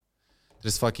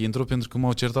Trebuie să fac intro pentru că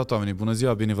m-au certat oamenii. Bună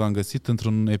ziua, bine v-am găsit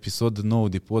într-un episod nou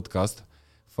de podcast.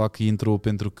 Fac intro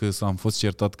pentru că am fost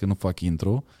certat că nu fac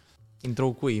intro.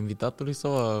 Intro cu invitatului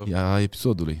sau a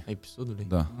episodului. A episodului?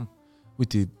 Da.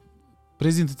 Uite,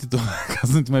 prezintă-te tu, ca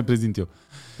să nu te mai prezint eu.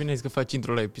 Bine ai zis că faci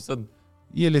intro la episod.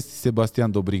 El este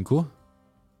Sebastian Dobrincu.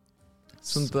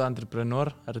 Sunt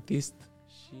antreprenor, artist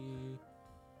și...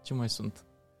 Ce mai sunt?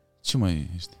 Ce mai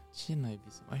ești? Ce n-ai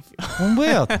vis să mai fiu? Un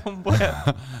băiat. Un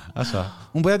băiat. Așa.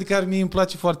 Un băiat de care mie îmi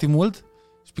place foarte mult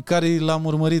și pe care l-am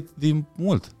urmărit din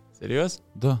mult. Serios?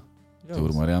 Da. Te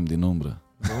urmăream din umbră.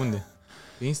 De unde?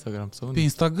 Pe Instagram sau unde? Pe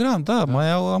Instagram, da.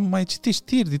 Am mai citit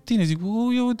știri de tine. Zic,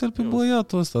 eu uite-l pe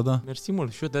băiatul ăsta, da. Mersi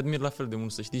mult. Și eu te admir la fel de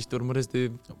mult, să știi, și te urmăresc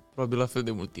de probabil la fel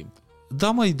de mult timp.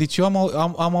 Da, măi, deci eu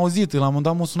am auzit, la un moment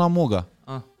dat m-a sunat Moga.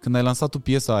 Când ai lansat tu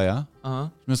piesa aia, și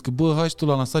mi-a zis că, bă, hai și tu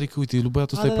la lansare, că uite, lui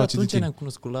băiatul ăsta îi place de tine. Atunci ne-am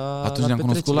cunoscut Atunci ne-am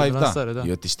cunoscut live, lansare, da.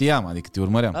 Eu te știam, adică te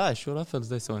urmăream. Da, și eu la fel, îți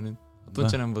dai seama.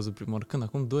 Atunci ne-am văzut prima oară. Când?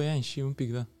 Acum 2 ani și un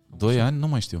pic, da. 2 ani? Nu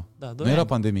mai știu. Da, 2 nu ani. era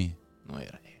pandemie. Nu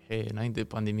era. Înainte de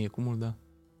pandemie, cu mult, da.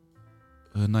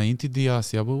 Înainte de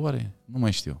Asia, bă, oare? Nu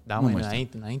mai știu. Da,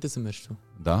 înainte să mergi tu.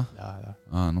 Da?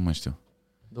 Da. Nu mai știu.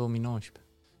 2019.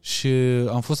 Și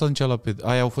am fost atunci la...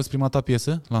 Aia a fost prima ta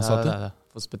piesă lansată? Da.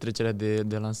 A fost petrecerea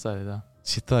de lansare, da.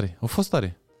 Ce tare. A fost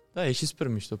tare. Da, e și super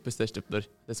mișto, peste așteptări.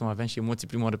 De să mai aveam și emoții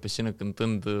prima oară pe scenă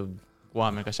cântând cu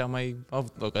oameni, că așa mai am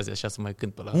avut ocazia așa să mai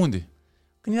cânt pe la... Unde?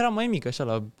 Când eram mai mic, așa,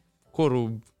 la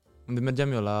corul unde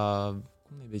mergeam eu, la...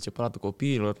 Cum ne zice, Palatul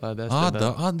Copiilor, la de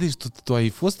astea. Deci tu ai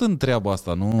fost în treaba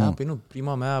asta, nu? Da, păi nu,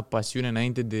 prima mea pasiune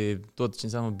înainte de tot ce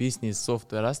înseamnă business,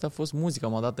 software, asta a fost muzica.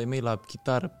 M-a dat ai mei la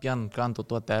chitară, pian, canto,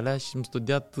 toate alea și am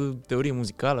studiat teorie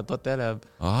muzicală, toate alea.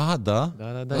 Da?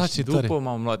 Da. Și după tare.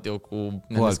 M-am luat eu cu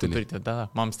nedescoperite. Da,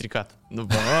 m-am stricat.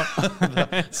 După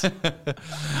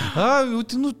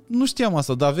uite, nu știam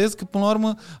asta, dar vezi că până la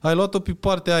urmă ai luat-o pe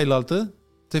partea ailaltă.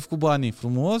 Ți-ai făcut banii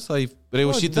frumos, ai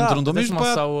reușit într-un domeniu și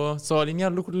s-au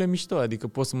aliniat lucrurile mișto, adică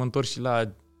pot să mă întorc și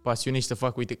la pasiune și să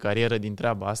fac, uite, carieră din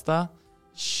treaba asta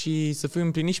și să fiu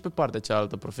împlinit și pe partea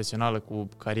cealaltă profesională cu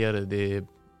carieră de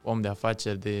om de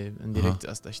afaceri în direcția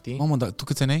asta, știi? Mamă, dar tu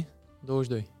câți ani ai?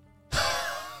 22.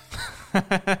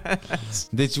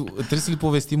 Deci trebuie să le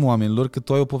povestim oamenilor că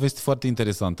tu ai o poveste foarte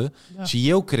interesantă și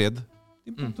eu cred,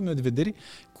 din punctul meu de vedere,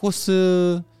 că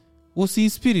o să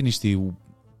inspiri niște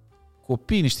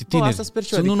copii, niște tineri, asta sper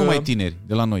și eu, nu numai tineri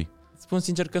de la noi. Spun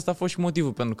sincer că ăsta a fost și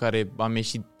motivul pentru care am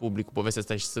ieșit public cu povestea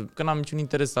asta și că n-am niciun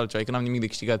interes altceva, că n-am nimic de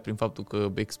câștigat prin faptul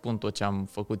că expun tot ce am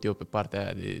făcut eu pe partea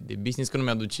aia de business, că nu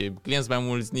mi-aduce clienți mai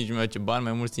mulți, nici nu mi-aduce bani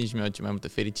mai mulți, nici nu mi-aduce mai multă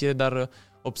fericire, dar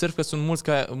observ că sunt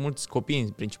mulți copii, în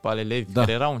principal elevi,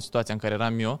 care erau în situația în care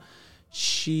eram eu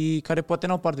și care poate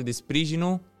n-au parte de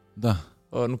sprijinul. Da.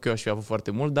 Nu că eu aș fi avut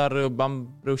foarte mult, dar am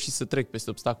reușit să trec peste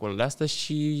obstacolele astea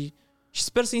și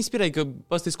sper să inspire, adică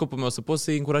ăsta e scopul meu, să pot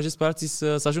să-i încurajez pe alții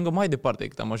să ajungă mai departe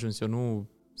decât am ajuns eu, nu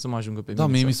să mă ajungă pe mine.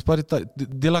 Da, mie mi se pare tare.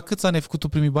 De la câți ani ai făcut tu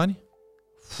primii bani?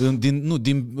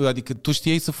 Adică tu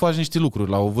știai să faci niște lucruri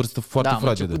la o vârstă foarte fragedă.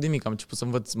 Da, am început de mic, am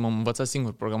început m-am învățat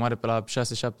singur programare pe la 6-7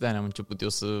 ani, am început eu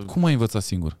să... Cum ai învățat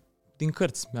singur? Din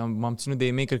cărți. M-am ținut de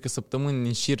e-mail, cred că săptămâni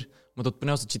în șir, mă tot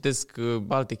puneau să citesc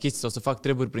alte chestii sau să fac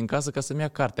treburi prin casă ca să-mi ia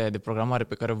cartea aia de programare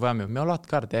pe care o voiam eu. Mi-au luat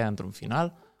cartea aia într-un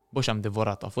final. Bă, și am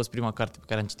devorat-o. A fost prima carte pe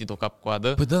care am citit-o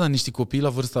cap-coadă. Păi da, dar niște copii la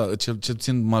vârsta, cel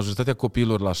puțin majoritatea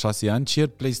copiilor la 6 ani, cer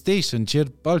PlayStation, cer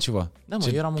altceva. Da, mă,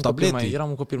 eram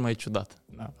un copil mai ciudat.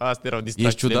 Da, astea erau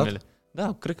distracțiile mele.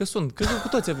 Da, cred că sunt. Cred că cu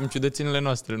toți avem ciudățenile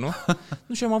noastre, nu?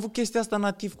 Nu știu, am avut chestia asta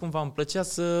nativ cumva. Îmi plăcea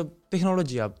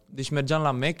tehnologia. Deci mergeam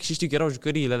la Mac și știu că erau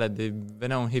jucăriile alea de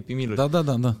veneau în Happy Meal-uri.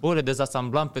 Da. Bă, le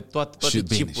dezasamblam pe toate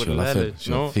chipurile alea.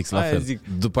 Și fix la fel. Zic.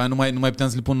 După aia nu mai puteam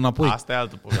să le pun înapoi. Asta e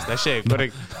altă poveste, așa e,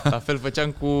 corect. La fel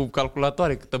făceam cu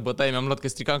calculatoare, câtă bătaie mi-am luat că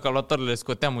stricam calculatoarele, le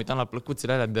scoteam, uitam la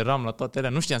plăcuțele alea de RAM, la toate alea.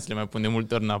 Nu știam să le mai pun de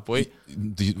multe ori înapoi.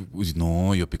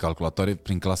 Nu, eu pe calculatoare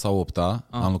prin clasa 8-a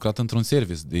am lucrat într-un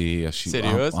service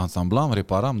Serios? Ansamblam,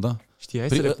 reparam, da. Știai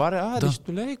să repare? Deci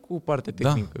tu le ai cu partea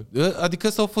tehnică. Da. Adică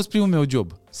ăsta a fost primul meu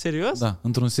job. Serios? Da,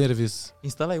 într-un service.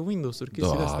 Instalai Windows-uri,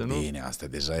 chestiile astea, nu? Bine, astea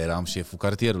deja eram șeful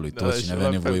cartierului. Toți cine avea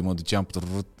nevoie mă duceam,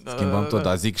 schimbam tot.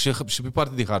 Dar zic și pe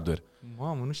partea de hardware.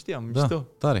 Mamă, nu știam, mișto.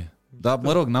 Tare. Dar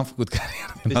mă rog, n-am făcut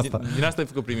carieră din asta. Din asta ai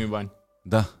făcut primii bani?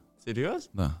 Da. Serios?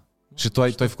 Da. Și tu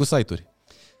ai făcut site-uri?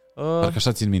 Parcă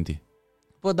așa țin minte.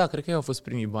 Bă, da, cred că au fost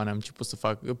primii bani, am început să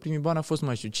fac. Primii bani au fost,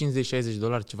 mai știu,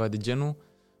 $50-60, ceva de genul.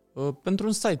 Pentru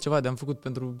un site, ceva de-am făcut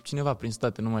pentru cineva prin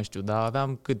state, nu mai știu. Dar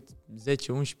aveam cât 10-11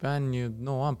 ani,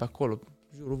 9 ani pe acolo,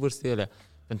 jurul vârstei alea.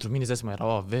 Pentru mine, zis, mai erau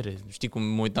avere. Știi cum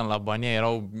mă uitam la banii aia,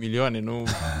 erau milioane, nu?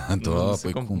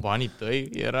 Păi cum? Banii tăi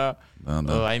era...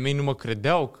 Da. Ai mei nu mă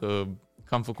credeau că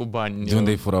că am făcut bani. De unde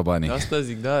ai furat banii? De asta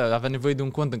zic, da, avea nevoie de un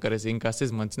cont în care să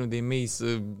încasez, m-am ținut de e-mail să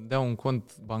dea un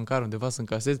cont bancar undeva să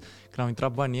încasez. Când au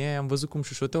intrat banii aia, am văzut cum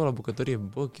șușoteau la bucătărie.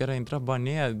 Bă, chiar a intrat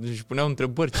banii aia, și puneau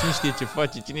întrebări, cine știe ce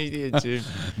face, cine știe ce...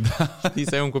 Da. Știi,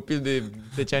 să ai un copil de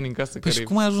 10 ani în casă Păi care... și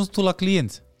cum ai ajuns tu la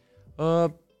clienți?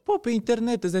 Bă, pe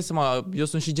internet, îți dai seama, eu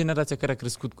sunt și generația care a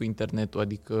crescut cu internetul,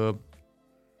 adică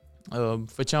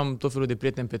făceam tot felul de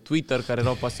prieteni pe Twitter care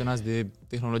erau pasionați de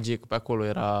tehnologie, că pe acolo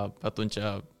era atunci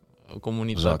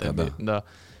comunitatea. Da.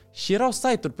 Și erau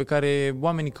site-uri pe care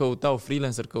oamenii căutau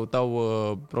freelancer, căutau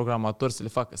programatori să le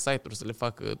facă site-uri, să le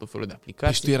facă tot felul de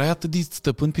aplicații. Deci tu erai atât de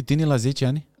stăpân pe tine la 10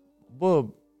 ani? Bă,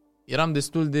 eram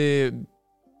destul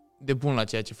de bun la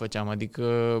ceea ce făceam, adică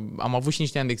am avut și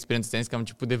niște ani de experiență, ți-am zis că am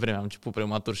început de vreme, am început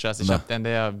prematur 6-7 ani,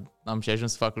 de-aia am și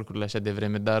ajuns să fac lucrurile așa de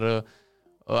vreme, dar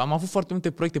am avut foarte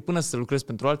multe proiecte până să lucrez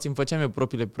pentru alții, îmi făceam eu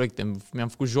propriile proiecte, mi-am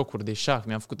făcut jocuri de șah,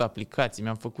 mi-am făcut aplicații,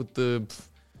 mi-am făcut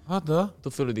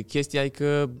tot felul de chestii,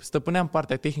 adică stăpâneam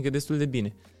partea tehnică destul de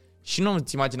bine. Și nu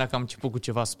îți imagina că am început cu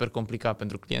ceva super complicat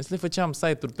pentru clienți. Le făceam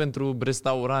site-uri pentru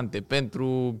restaurante,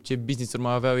 pentru ce business-uri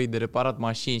mai aveau ei de reparat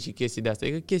mașini și chestii de astea.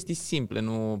 Adică chestii simple,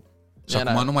 nu... Și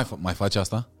acum nu mai faci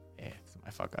asta? Să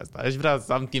mai fac asta. Aș vrea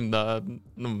să am timp, dar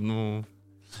nu...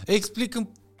 Explică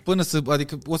până să...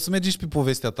 Adică o să mergi și pe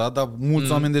povestea ta, dar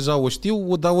mulți oameni deja o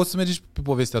știu, dar o să mergi și pe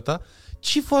povestea ta.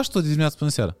 Ce faci tot de dimineața până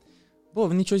seara? Bă,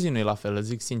 nicio zi nu e la fel,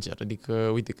 zic sincer. Adică,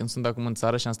 uite, când sunt acum în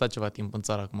țară și am stat ceva timp în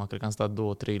țară, acum cred că am stat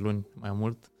 2-3 luni mai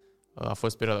mult. A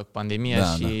fost perioada cu pandemia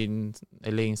și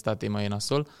LA în state e mai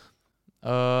nasol.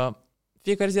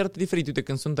 Fiecare zi arată diferit. Uite,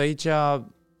 când sunt aici,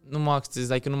 nu mă accesez,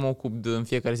 adică nu mă ocup în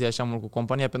fiecare zi așa mult cu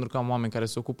compania, pentru că am oameni care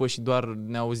se ocupă și doar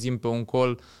ne auzim pe un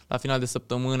call la final de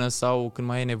săptămână sau când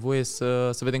mai e nevoie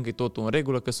să vedem că e totul în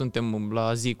regulă, că suntem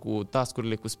la zi cu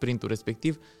task-urile, cu sprintul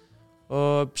respectiv.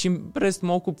 Și în rest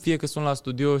mă ocup, fie că sunt la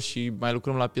studio și mai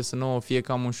lucrăm la piesă nouă, fie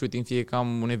că am un shooting, fie că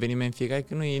am un eveniment, fie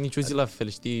că nu e nicio zi la fel,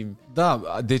 știi? Da,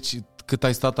 deci cât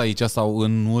ai stat aici sau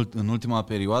în ultima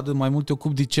perioadă, mai mult te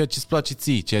ocupi de ceea ce îți place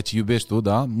ție, ceea ce iubești tu,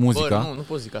 da? Muzica. Bă, nu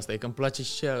pot zic asta, e că îmi place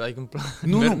și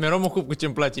mereu mă ocup cu ce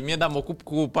îmi place mie, dar mă ocup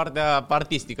cu partea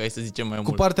artistică, hai să zicem mai mult.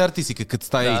 Cu partea artistică, cât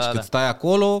stai aici, cât stai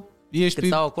acolo, ești cât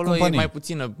stau acolo companie. E mai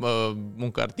puțină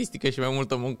muncă artistică și mai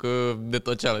multă muncă de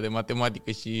toceală, de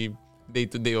matematică și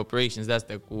day-to-day operations de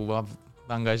astea cu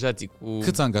angajații.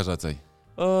 Câți angajați ai?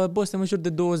 Bă, suntem în jur de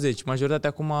 20. Majoritatea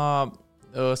acum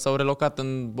s-au relocat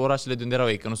în orașele de unde erau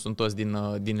ei, că nu sunt toți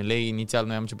din LA. Inițial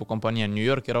noi am început compania în New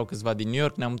York, erau câțiva din New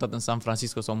York, ne-am mutat în San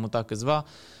Francisco, s-au mutat câțiva,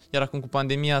 iar acum cu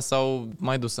pandemia s-au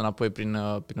mai dus înapoi prin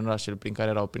orașele prin care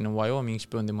erau, prin Wyoming și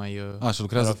pe unde mai... și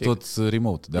lucrează toți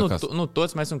remote de acasă? Nu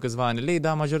toți, mai sunt câțiva în LA,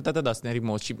 dar majoritatea suntem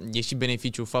remote și e și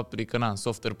beneficiul faptului că în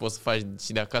software poți să faci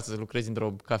și de acasă, să lucrezi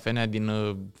într-o cafenea din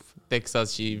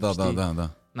Texas și știi?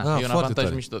 Da. E un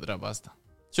avantaj mișto treaba asta.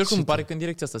 Și oricum îmi pare că în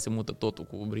direcția asta se mută totul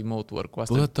cu remote work, cu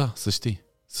asta. Bă, da, să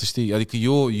știi. Adică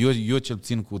eu cel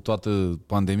puțin cu toată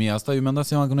pandemia asta, eu mi-am dat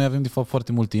seama că noi avem de fapt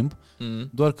foarte mult timp,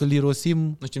 doar că îl irosim.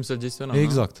 Nu știm să-l gestionăm.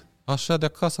 Exact. Așa de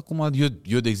acasă acum,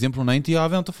 eu de exemplu înainte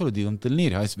aveam tot felul de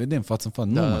întâlniri, hai să vedem față în față.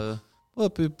 Da. Bă,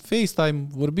 pe FaceTime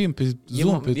vorbim, pe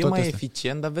Zoom, pe toate astea. E mai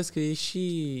eficient, dar vezi că e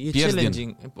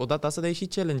challenging. Odată asta, dar e și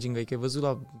challenging, adică ai văzut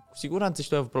cu siguranță și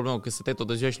tu ai avut problemă, că stăteai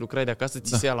toată ziua și lucrai de acasă,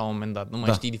 ți se ia la un moment dat. Nu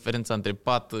mai știi diferența între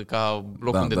pat, ca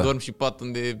loc unde dormi și pat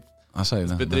unde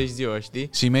îți petreci ziua, știi?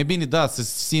 Și e mai bine, să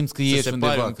simți că ești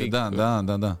undeva. Un pic,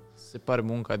 da. Se pare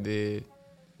munca de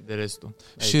restul.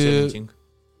 Și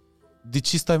de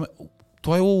ce stai...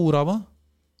 Tu ai o ură, mă?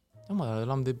 Da, mă,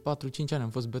 l-am de 4-5 ani, am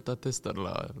fost beta tester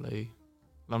la ei.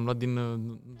 L-am luat de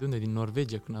unde? Din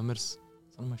Norvegia, când am mers.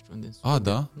 Sau nu mai știu unde.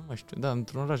 Da? Nu mai știu, da,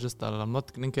 într-un oraș ăsta. L-am luat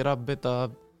când era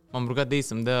beta. M-am rugat de ei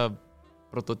să-mi dea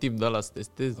prototip de ăla să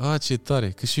testez. Ce tare,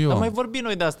 că și eu am mai vorbit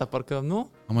noi de asta, parcă, nu?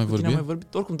 Am mai vorbit? Am mai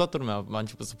vorbit. Oricum, toată lumea a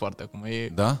început să poarte acum.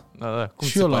 Da? Da. Cum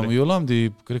și eu l-am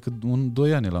de, cred că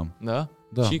 2 ani l-am.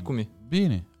 Da? Și cum e?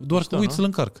 Bine, doar că uit să-l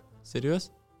încarc.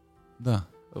 Serios? Da.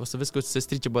 O să vezi că o să se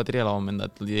strice bateria la un moment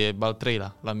dat. E al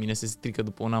 3-lea. La mine se strică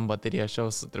după un an bateria, așa o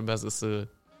să trebuiască să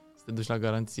te duci la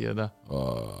garanție, da.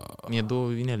 Mie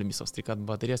 2 inele mi s-au stricat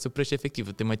bateria, se oprește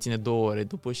efectiv, te mai ține 2 ore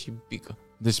după și pică.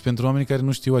 Deci pentru oamenii care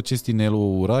nu știu, acest inel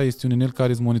URA este un inel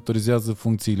care îți monitorizează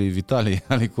funcțiile vitale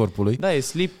ale corpului. Da, e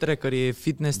sleep tracker, e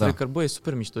fitness tracker, bă, e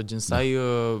super mișto, gen să ai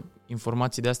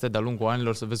informații de astea de-a lungul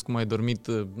anilor, să vezi cum ai dormit,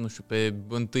 nu știu, pe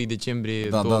 1 decembrie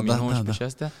 2019 și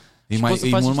astea.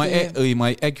 E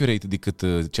mai accurate decât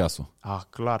ceasul.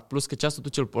 Clar. Plus că ceasul tu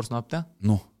ce-l porți noaptea?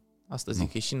 Nu. Asta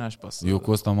zic, e și nașpa. Eu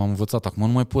cu ăsta m-am învățat, acum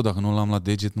nu mai pot, dacă nu l-am la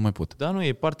deget, nu mai pot. Da, nu,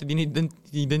 e parte din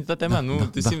identitatea mea, nu?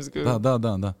 Te simți că... Da.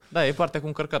 Da, e partea cu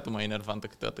încărcatul mai enervantă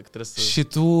câteodată, că trebuie să... Și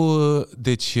tu,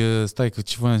 deci, stai că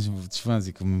ce voiam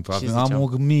zic, am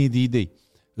 1000 de idei.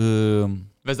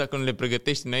 Vezi dacă nu le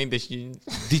pregătești înainte și...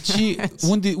 Deci,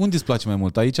 unde îți place mai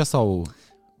mult? Aici sau...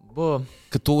 Bă...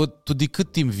 Că tu de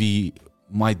cât timp vii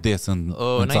mai des în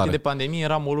înainte țară? de pandemie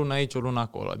eram o lună aici, o lună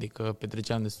acolo, adică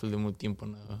petreceam destul de mult timp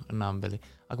în ambele.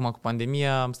 Acum cu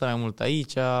pandemia am stat mai mult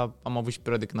aici, am avut și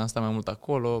perioade când am stat mai mult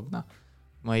acolo,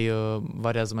 mai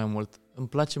variază mai mult. Îmi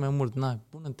place mai mult, bună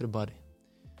întrebare.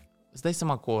 Îți dai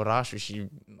seama că orașul și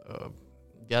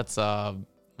viața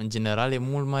în general e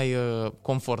mult mai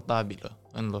confortabilă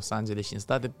în Los Angeles și în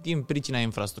state, din pricina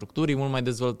infrastructurii mult mai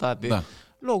dezvoltate,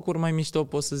 locuri mai mișto,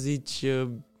 poți să zici,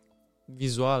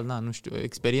 vizual, nu știu,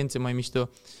 experiențe mai mișto,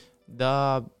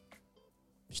 dar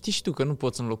știi și tu că nu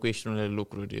poți să înlocuiești unele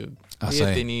lucruri.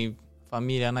 Prietenii,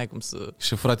 familia, n-ai cum să...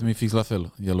 Și fratele meu fix la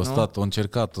fel. El a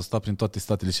încercat prin toate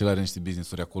statele și el are niște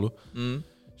business-uri acolo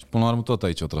și până la urmă tot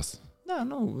aici o tras. Da,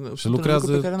 nu. Și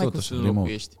lucrează pe care n-ai cum să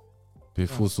înlocuiești. Pe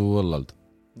fusul ălalt.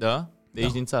 Da? De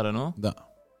aici din țară, nu? Da.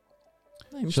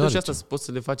 E mișto și asta să poți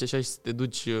să le faci așa și să te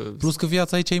duci... Plus că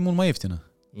viața aici e mult mai ieftină.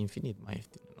 Infinit mai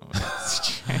ieftină.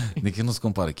 Deci nu-ți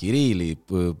compară chiriile,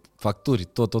 facturi,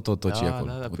 tot ce e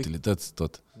acolo, utilități,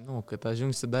 tot. Nu, că te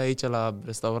ajungi să dai aici la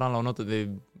restaurant la o notă de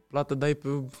plată, dai pe,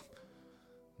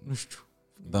 nu știu,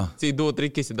 ți-ai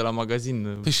 2-3 chestii de la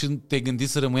magazin. Păi și te-ai gândit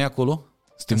să rămâi acolo?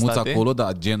 Să te muți acolo,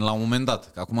 gen la un moment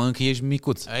dat, că acum încă ești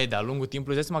micuț. De-a lungul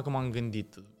timpului, îți dai seama că m-am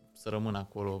gândit să rămân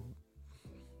acolo.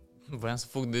 Voiam să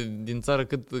fug din țară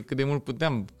cât de mult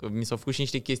puteam, că mi s-au făcut și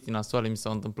niște chestii nasoale, mi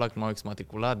s-au întâmplat că m-au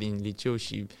exmatriculat din liceu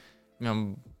și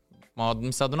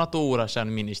mi s-a adunat o ură așa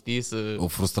în mine, știi? O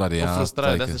frustrare de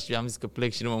asta și am zis că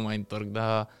plec și nu mă mai întorc,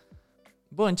 dar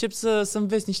încep să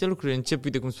înveți niște lucruri,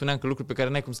 uite cum spuneam, că lucruri pe care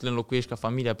n-ai cum să le înlocuiești ca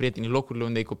familia, prietenii, locurile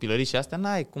unde ai copilărit și astea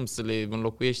n-ai cum să le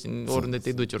înlocuiești oriunde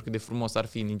te duci, oricât de frumos ar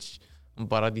fi, nici în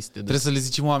paradis te duci. Trebuie să le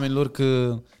zicem oamenilor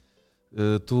că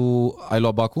tu ai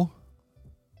luat bacul?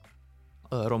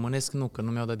 Românesc nu, că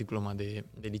nu mi-au dat diploma de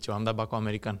liceu, am dat bacul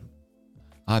american.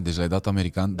 Deci l-ai dat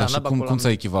american? Dar și cum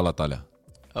ți-ai echivalat alea?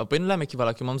 Păi nu le-am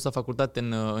echivalat, eu m-am dus la facultate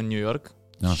în New York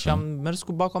și am mers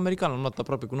cu bacul american, am luat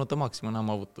aproape cu notă maximă, n-am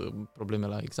avut probleme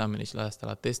la examene și la astea,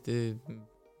 la teste,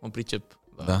 mă pricep.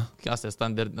 Astea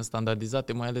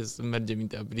standardizate, mai ales merge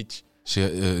mintea brici. Și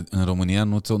în România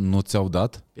nu ți-au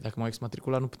dat? Păi dacă m-au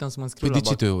exmatriculat, nu puteam să mă înscriu la bac. De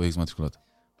ce te-au exmatriculat?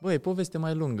 E poveste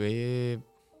mai lungă,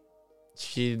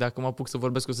 și dacă mă apuc să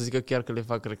vorbesc, o să zic că chiar că le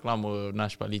fac reclamă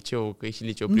nașpa liceu, că e și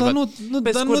liceu privat. Nu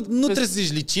trebuie să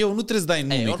zici liceu, nu trebuie să dai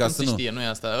nume ca să nu. Știe, nu e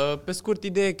asta. Pe scurt,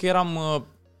 ideea că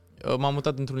m-am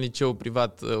mutat într-un liceu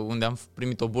privat unde am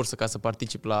primit o bursă ca să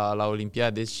particip la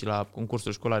olimpiade și la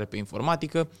concursuri școlare pe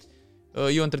informatică.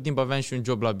 Eu între timp aveam și un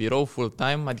job la birou,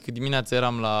 full-time, adică dimineața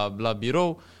eram la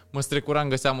birou, mă strecuram,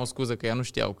 găseam o scuză că ea nu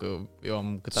știau că eu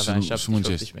am cât aveam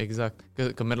 17-18. Exact,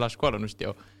 că merg la școală, nu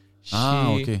știau.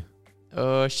 Ok.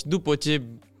 Și după ce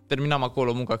terminam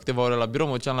acolo munca câteva ore la birou,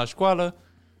 mă duceam la școală,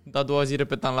 a doua zi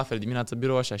repetam la fel, dimineața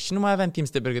birou, așa. Și nu mai aveam timp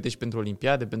să te pregătești pentru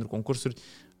olimpiade, pentru concursuri,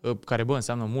 care,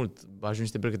 înseamnă mult.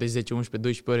 Ajungi să te pregătești 10, 11,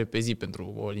 12 ore pe zi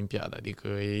pentru o olimpiadă, adică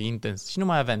e intens. Și nu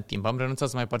mai aveam timp, am renunțat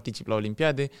să mai particip la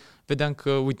olimpiade, vedeam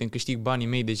că, uite, îmi câștig banii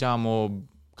mei, deja am o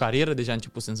carieră, deja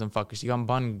începusem să-mi fac, câștigam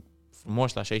bani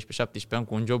frumoși la 16-17 ani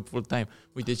cu un job full-time.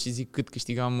 Uite și zic cât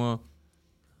câștigam...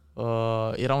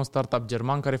 Era un startup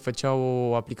german care făcea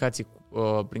o aplicație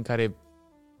prin care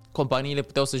companiile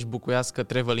puteau să-și bucuiască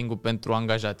traveling-ul pentru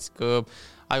angajați. Că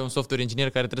ai un software engineer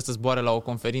care trebuie să zboare la o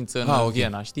conferință în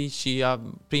Viena, știi? Și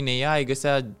prin AI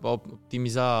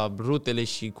optimiza rutele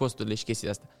și costurile și chestii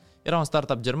astea. Era un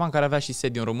startup german care avea și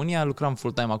sediu în România, lucram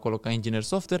full-time acolo ca inginer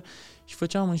software și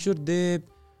făceam în jur de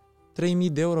 3.000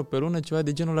 de euro pe lună, ceva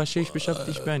de genul la 16-17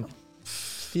 ani.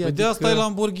 Păi de asta e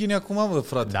Lamborghini acum,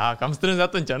 frate. Da, cam strâns de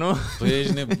atunci, nu? Păi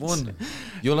ești nebun.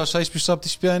 Eu la 16-17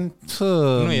 ani...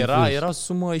 Nu, era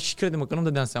sumă și crede-mă că nu-mi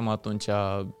dădeam seama atunci.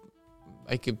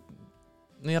 Adică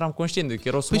nu eram conștient de că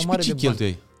era o sumă mare de bani.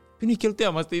 Cheltuiai? Păi nu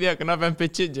cheltuiam, asta e ideea, că n-aveam pe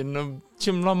ce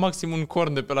îmi luam maxim un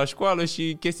corn de pe la școală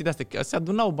și chestii de-astea. Se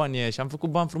adunau banii aia și am făcut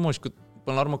bani frumoși.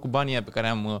 Până la urmă cu banii aia pe care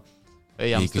am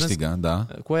strâns, câștigat, da.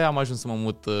 Cu aia am ajuns să mă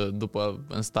mut după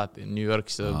în state, în New York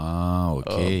și să...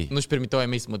 nu-și permiteau ai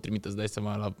mei să mă trimită, îți dai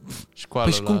seama, la școală.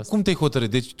 Păi și cum te-ai hotărât?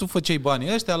 Deci tu făceai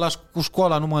banii ăștia, cu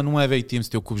școala nu mai aveai timp să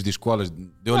te ocupi de școală,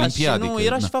 de olimpiade. Și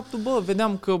era și faptul,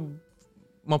 vedeam că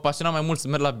mă pasiona mai mult să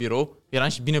merg la birou, eram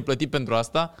și bine plătit pentru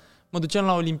asta, mă duceam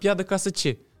la olimpiadă ca să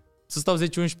ce? să stau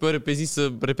 10-11 ore pe zi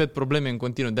să repet probleme în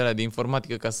continuu de alea de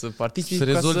informatică ca să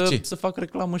particip, să fac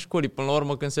reclamă școlii. Până la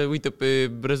urmă, când se uită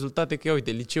pe rezultate, că ia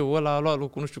uite, liceul ăla a luat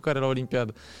locul nu știu care la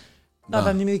Olimpiadă. Da,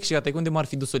 aveam nimic de câștigat. Unde m-ar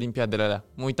fi dus Olimpiadele alea?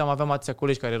 Mă uitam, aveam atâția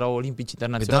colegi care erau olimpici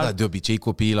internaționali. Da, de obicei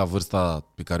copiii la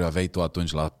vârsta pe care o aveai tu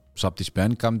atunci, la 17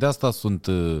 ani, cam de asta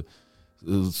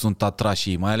sunt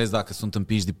atrași, mai ales dacă sunt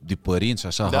împinși de părinți și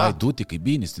așa, hai, du-te, că e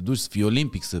bine, să te duci, să fii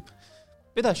olimpic, să...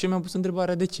 Păi da, și eu mi-am pus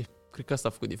întrebarea de ce. Cred că asta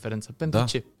a făcut diferența. Pentru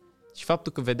ce? Și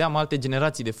faptul că vedeam alte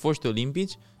generații de foști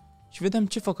olimpici și vedeam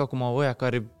ce fac acum ăia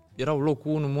care erau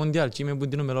locul 1 mondial, cei mai buni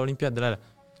din lume la Olimpiadele alea.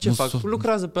 Ce fac?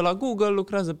 Lucrează pe la Google,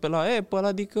 lucrează pe la Apple,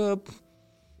 adică...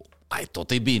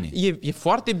 tot e bine. E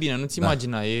foarte bine, nu-ți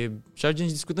imagina. Și ajungem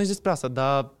și discutăm și despre asta,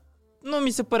 dar nu mi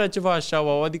se părea ceva așa,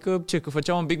 wow, adică ce, că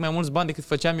făceau un pic mai mulți bani decât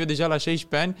făceam eu deja la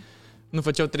 16 ani, nu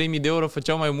făceau 3.000 de euro,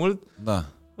 făceau mai mult. Da.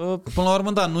 Până la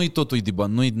urmă, nu-i totul de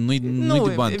bani, nu-i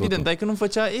de bani evident, dar că nu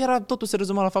făcea, totul se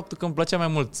rezuma la faptul că îmi plăcea mai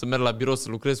mult să merg la birou, să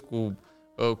lucrez cu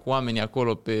oamenii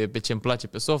acolo pe ce îmi place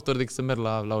pe software decât să merg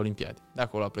la Olimpiade. De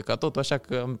acolo a plecat totul, așa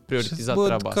că am prioritizat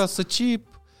treaba asta. Ca să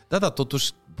Da,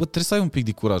 totuși, trebuie să ai un pic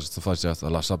de curaj să faci asta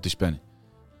la 17 ani.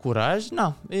 Curaj?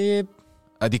 Na,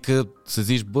 Adică să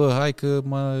zici, hai că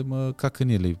mă cac în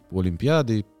ele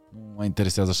Olimpiade, nu mă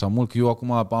interesează așa mult, că eu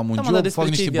acum am un job, fac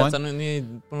niște viața, bani. Nu e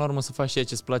până la urmă să faci ceea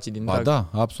ce îți place din drag. Da,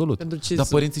 absolut. Dar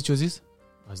părinții ce-au zis?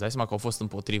 Îți dai seama că au fost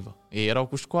împotrivă. Ei erau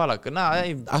cu școala, că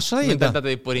așa e, mentalitatea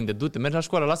de părinte, du-te, mergi la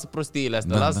școală, lasă prostiile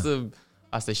astea, lasă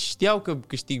asta. Știau că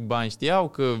câștig bani, știau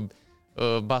că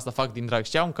asta fac din drag,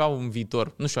 știau că au un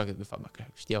viitor. Nu știu de fapt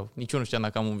dacă știau, nici eu nu știam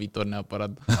dacă am un viitor neapărat.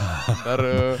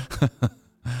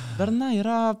 Dar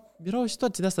era o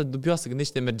situație de asta dubioasă.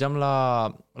 Gândește, mergeam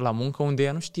la muncă unde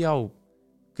ea nu știau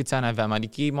câți ani aveam.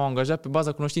 Adică ei m-au angajat pe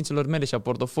baza cunoștințelor mele și a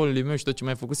portofoliului meu și tot ce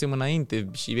mai făcusem înainte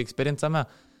și experiența mea.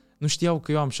 Nu știau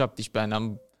că eu am 17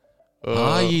 ani.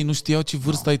 Ei nu știau ce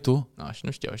vârstă ai tu? Și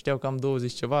nu știau. Știau că am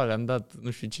 20 ceva, le-am dat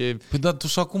nu știu ce... Păi dar tu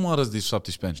și acum arăți de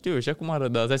 17 ani. Știu, și acum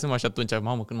arăt, dar îți dai seama și atunci,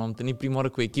 mamă, când m-am întâlnit prima oară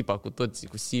cu echipa, cu toți,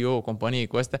 cu CEO, companiei,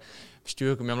 cu astea, știu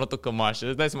eu că mi-am luat o cămașă.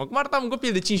 Îți dai seama, cum arătam un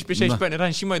copil de 15-16 ani,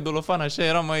 eram și mai dolofan,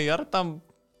 așa, arătam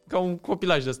ca un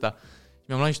copilaj de ăsta.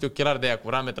 Mi-am luat niște ochelari de aia cu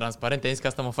rame transparente, am zis că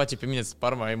asta mă face pe mine să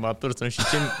par mai matur, să nu știu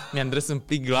ce, mi-am dres în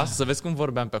plic glas, să vezi cum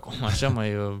vorbeam pe acum, așa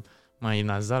mai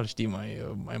nazal, știi,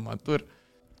 mai matur.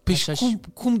 Păi și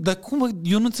cum,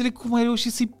 eu nu înțeleg cum ai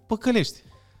reușit să-i păcălești.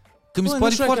 Că mi se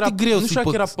pare foarte greu să-i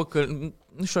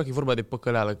Nu știu dacă e vorba de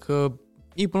păcăleală, că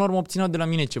ei până la urmă obțineau de la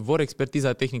mine ce vor,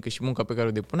 expertiza tehnică și munca pe care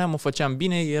o depuneam, mă făceam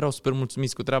bine, erau super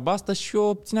mulțumiți cu treaba asta și eu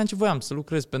obțineam ce voiam, să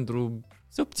lucrez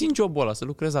să obțin jobul ăla, să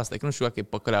lucrez asta, că nu știu dacă e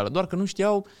păcăleală, doar că nu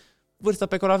știau vârsta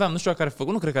pe care o aveam, nu știu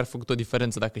nu cred că ar fi făcut o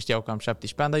diferență dacă știau că am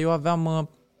 17 ani, dar eu aveam...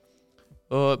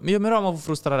 Eu mereu am avut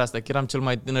frustrarea asta, că eram cel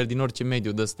mai tânăr din orice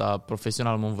mediu de ăsta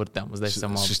profesional, mă învârteam, îți dai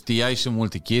seama. Și știai și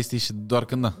multe chestii și doar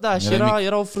când Da, și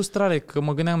era o frustrare, că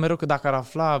mă gândeam mereu că dacă ar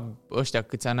afla ăștia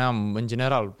câți ani am, în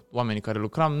general, oamenii care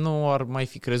lucram, nu ar mai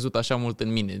fi crezut așa mult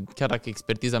în mine. Chiar dacă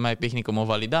expertiza mea tehnică mă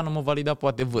valida, nu mă valida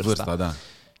poate vârsta. Da.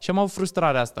 Și am avut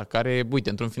frustrarea asta, care, uite,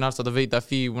 într-un final s-a dovedit a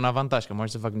fi un avantaj, că am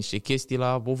ajuns să fac niște chestii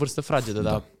la o vârstă fragedă,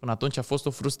 dar până atunci a fost o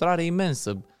frustrare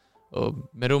imensă.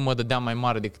 Mereu mă dădeam mai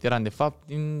mare decât eram de fapt,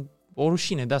 din o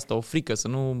rușine de asta, o frică, să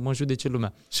nu mă judece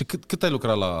lumea. Și cât ai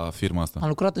lucrat la firma asta? Am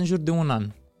lucrat în jur de un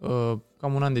an,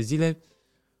 cam un an de zile.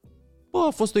 A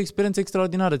fost o experiență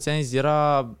extraordinară, ți-am zis,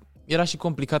 era și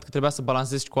complicat că trebuia să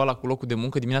balansez școala cu locul de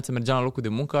muncă, dimineața mergeam la locul de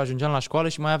muncă, ajungeam la școală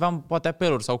și mai aveam poate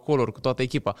apeluri sau call-uri cu toată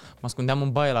echipa. Mă ascundeam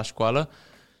în baie la școală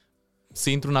să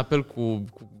intru în apel cu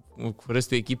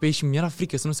restul echipei și mi-era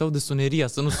frică să nu se audă suneria,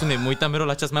 să nu sune. Mă uitam mereu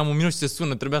la ceas, mai am un minut și se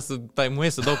sună, trebuia să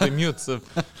taimuiesc, să dau pe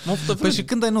mute, Păi și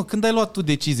când ai luat tu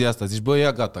decizia asta? Zici,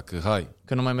 ia gata, că hai.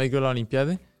 Că nu mai merg eu la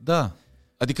Olimpiade? Da.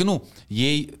 Adică nu,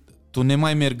 tu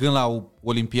nemai mergând la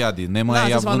Olimpiade,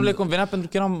 nu le convenea pentru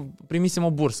că primisem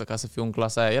o bursă ca să fiu în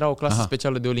clasa aia. Era o clasă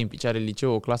specială de olimpici, are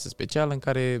liceu o clasă specială în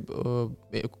care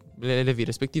elevii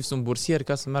respectiv sunt bursieri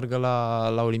ca să meargă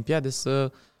la Olimpiade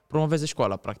să promoveze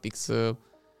școala, practic,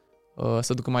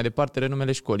 să ducă mai departe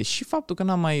renumele școlii. Și faptul că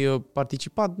n-am mai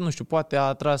participat, nu știu, poate a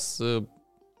atras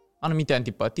anumite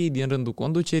antipatii din rândul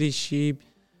conducerii și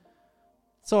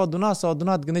s-au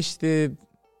adunat, gândește,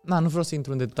 nu vreau să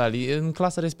intru în detalii. În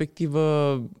clasa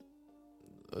respectivă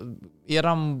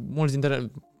eram mulți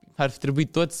dintre, ar fi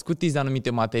trebuit toți scutiți de anumite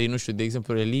materii, nu știu, de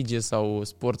exemplu religie sau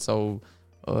sport sau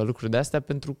lucruri de astea,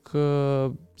 pentru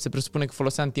că se presupune că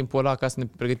foloseam timpul ăla ca să ne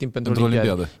pregătim pentru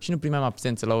Olimpiadă. Și nu primeam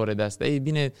absențe la ore de astea. Ei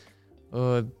bine,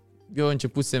 eu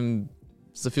începusem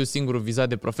să fiu singurul vizat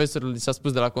de profesor, li s-a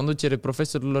spus de la conducere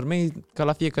profesorilor mei ca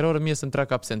la fiecare oră mie să-mi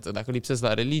treacă absență. Dacă lipsesc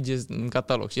la religie, în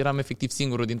catalog. Și eram efectiv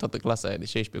singurul din toată clasa aia de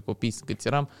 16 copii, câți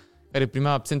eram, care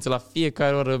primea absență la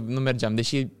fiecare oră, nu mergeam,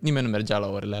 deși nimeni nu mergea la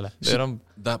orele alea. Și,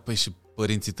 da, păi și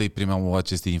părinții tăi primeau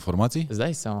aceste informații? Îți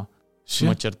dai seama? Și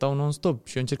mă certau non-stop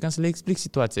și eu încercam să le explic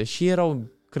situația. Și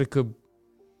erau, cred că,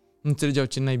 nu înțelegeau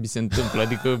ce naibii se întâmplă.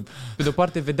 Adică, pe de-o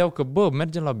parte, vedeau că,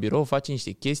 merge la birou, face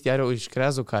niște chestii, își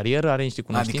creează o carieră, are niște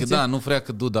cunoștințe. Adică, nu vrea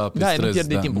că duda pe străzi. Nu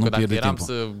pierde timpul, că dacă eram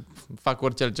să fac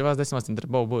orice altceva, îți dai seama, se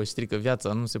întrebau, strică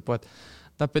viața, nu se poate.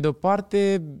 Dar, pe de-o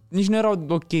parte, nici nu erau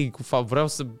ok cu fapt.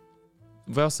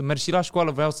 Vreau să merg și la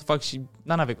școală, vreau să fac și...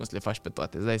 Dar n-aveai cum să le faci pe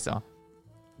toate, îți dai seama.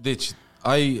 Deci,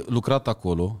 ai lucrat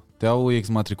acolo, te-au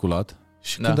exmatriculat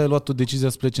și când ai luat tu decizia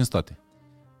să pleci în state?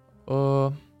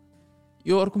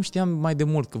 Eu oricum știam mai de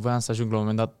mult că voiam să ajung la un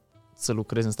moment dat să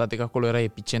lucrez în state, că acolo era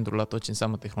epicentrul la tot ce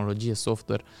înseamnă tehnologie,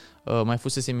 software. Mai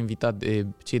fusesem invitat de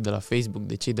cei de la Facebook,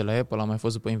 de cei de la Apple, am mai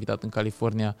fost după invitat în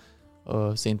California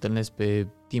să întâlnesc pe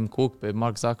Tim Cook, pe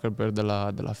Mark Zuckerberg de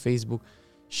la Facebook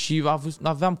și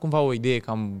aveam cumva o idee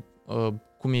cam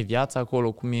cum e viața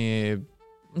acolo, cum e...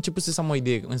 Început să am o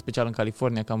idee, în special în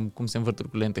California, cam cum se învârt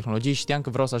lucrurile în tehnologie și știam că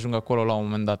vreau să ajung acolo la un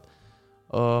moment dat.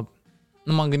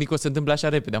 Nu m-am gândit că o să se întâmple așa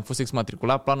repede. Am fost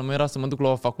exmatriculat, planul meu era să mă duc la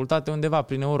o facultate undeva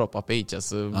prin Europa, pe aici.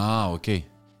 Ok.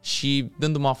 Și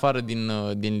dându-mă afară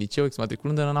din liceu,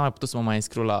 exmatriculându-mă, n-am mai putut să mă mai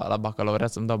înscriu la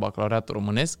bacalaureat, să-mi dau bacalaureatul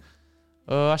românesc.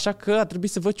 Așa că a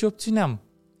trebuit să văd ce opțiune am.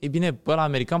 Ei bine, pe ăla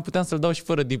american puteam să-l dau și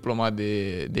fără diploma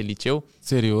de liceu.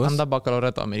 Serios? Am dat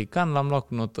bacalaureatul american, l-am luat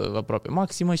cu notă aproape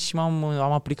maximă și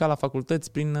am aplicat la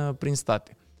facultăți prin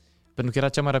state. Pentru că era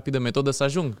cea mai rapidă metodă să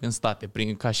ajung în state,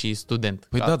 ca și student.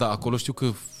 Păi da, acolo știu că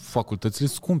facultățile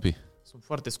sunt scumpe. Sunt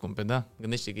foarte scumpe, da.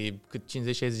 Gândește că e cât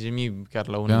 50-60 de mii chiar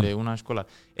la unele, un an școlar.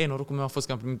 Norocul meu a fost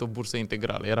că am primit o bursă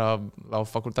integrală. Era la o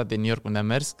facultate în New York unde am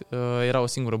mers, era o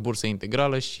singură bursă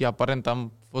integrală și aparent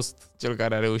am fost cel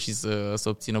care a reușit să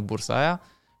obțină bursa aia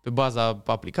pe baza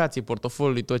aplicației,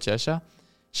 portofoliului, tot ce așa.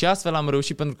 Și astfel am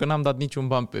reușit, pentru că n-am dat niciun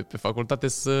ban pe facultate,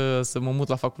 să mă mut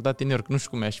la facultate în New York. Nu știu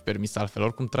cum mi-aș permis altfel.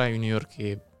 Oricum traiul în New York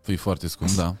e foarte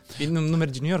scump, da. Nu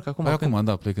mergi în New York acum? Păi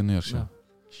acum, plec în New York și da.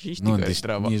 Și știi care e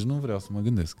treaba. Nici nu vreau să mă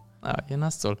gândesc. E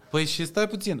nasol. Păi și stai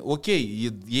puțin. Ok,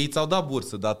 ei ți-au dat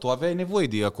bursă, dar tu aveai nevoie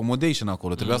de accommodation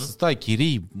acolo. Trebuia să stai,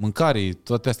 chirii, mâncare,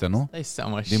 toate astea, nu? Dai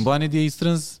seama. Din banii de ei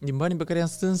strâns? Din banii pe care i-am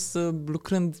strâns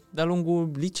lucrând de-a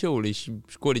lungul liceului și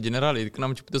școlii generale, când am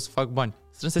început să fac bani.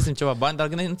 Strânsesem ceva bani, dar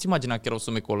nu-ți imagina că erau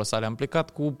sume colosale. Am plecat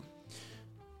cu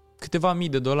câteva mii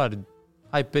de dolari.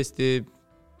 Hai peste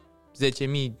 10.000,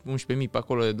 11.000 pe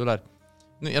acolo de dolari.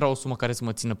 Nu era o sumă care să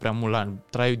mă țină prea mult la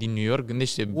traiul din New York,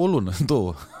 gândește... O lună,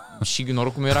 2. Și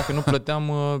norocul meu era că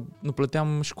nu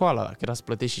plăteam școala. Dacă era să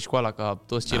plătești și școala ca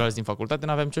toți ceilalți din facultate,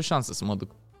 n-aveam nicio șansă să mă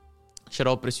duc. Și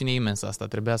era o presiune imensă asta.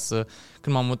 Trebuia să...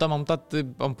 Când m-am mutat,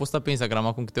 am postat pe Instagram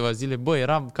acum câteva zile.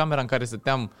 Era camera în care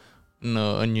stăteam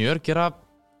în New York, era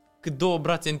cât 2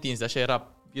 brațe întinse. Așa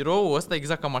era biroul ăsta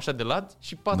exact cam așa de lat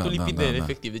și patul lipit de el,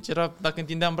 efectiv. Deci era, dacă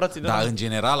întindeam brațele... Da, în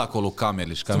general acolo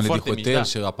camerele și camerele de hotel mici,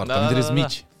 și apartamentele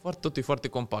mici. Totul e foarte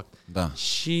compact. Da.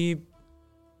 Și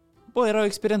era o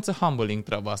experiență humbling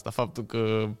treaba asta, faptul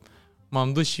că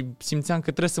m-am dus și simțeam că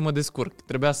trebuie să mă descurc.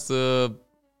 Trebuia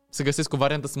să găsesc o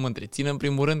variantă să mă întrețin. În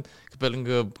primul rând, că pe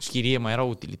lângă chirie mai erau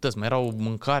utilități, mai erau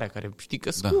mâncarea, care știi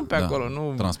că scumpe acolo.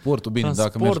 Nu? Transportul, bine,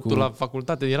 Transportul dacă mergi cu... la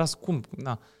facultate era scump,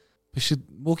 da. Păi și,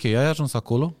 ok, ai ajuns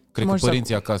acolo? Cred că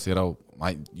părinții acasă erau...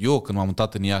 Eu, când m-am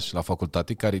mutat în Iași la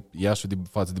facultate, care Iașul de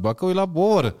față de Bacău e la o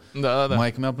oră. Da.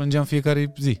 Mai că mi-a plângeam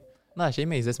fiecare zi. Da, și ai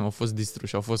mei, au fost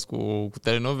distruși, au fost cu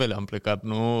telenovele, am plecat,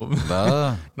 nu...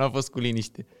 Da. Nu a fost cu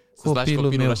liniște. Să-ți lași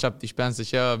copilul la 17 ani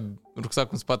să-și ia rucsacul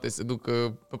în spate, să ducă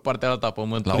pe partea alta a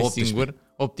pământului singur.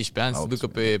 18 ani, să ducă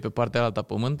pe partea alta a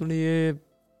pământului, e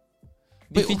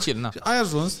dificil, na. Ai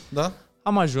ajuns, da?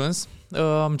 Am ajuns,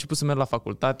 am început să merg la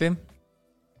facultate.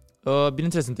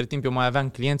 Bineînțeles, între timp eu mai aveam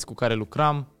clienți cu care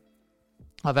lucram,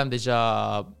 aveam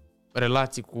deja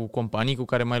relații cu companii cu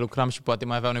care mai lucram și poate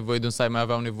mai aveau nevoie de un site, mai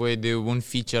aveau nevoie de un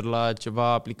feature la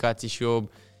ceva aplicații și eu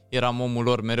eram omul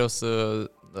lor mereu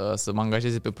să mă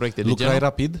angajeze pe proiecte de genul. Lucrai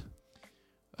rapid?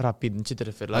 Rapid, în ce te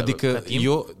referi? Adică ca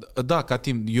timp? ca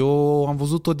timp. Eu am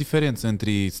văzut o diferență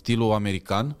între stilul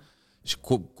american și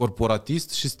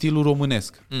corporatist și stilul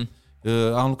românesc.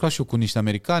 Am lucrat și eu cu niște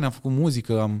americani, am făcut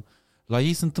muzică, la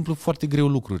ei se întâmplă foarte greu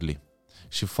lucrurile.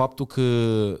 Și faptul că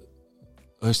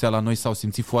ăștia la noi s-au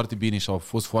simțit foarte bine și au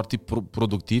fost foarte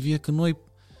productivi e că noi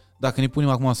dacă ne punem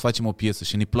acum să facem o piesă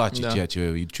și ne place ceea ce a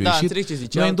ieșit, ce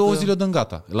zice, noi în 2 zile o dăm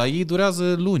gata. La ei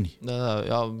durează luni. Da,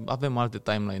 avem alte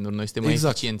timeline-uri, noi suntem mai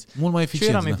eficienți. Mult mai eficienți.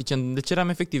 Și eu eram eficient, deci eram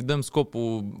efectiv, dăm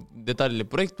scopul, detaliile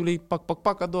proiectului,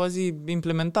 pac, a doua zi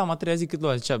implementam, a treia zi cât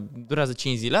lua, zicea, durează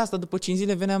 5 zile asta, după 5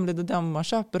 zile veneam, le dădeam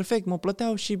așa, perfect, mă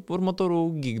plăteau și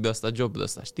următorul gig de ăsta, job de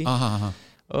ăsta, știi? Aha.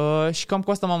 Și cam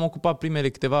cu asta m-am ocupat primele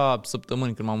câteva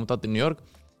săptămâni când m-am mutat în New York.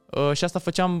 Și asta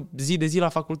făceam zi de zi la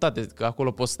facultate, că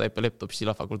acolo poți să stai pe laptop și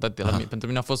la facultate. Pentru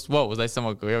mine a fost wow, îți dai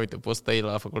seama că, uite, poți să stai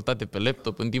la facultate pe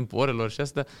laptop în timpul orelor și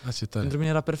asta. Pentru mine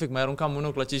era perfect, mai aruncam un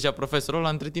ochi la ce zicea profesorul ăla,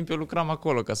 între timp eu lucram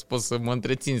acolo ca să pot să mă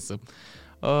întrețin.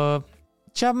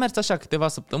 Și a mers așa câteva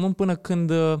săptămâni până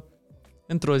când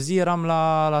într-o zi eram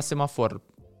la semafor,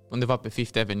 undeva pe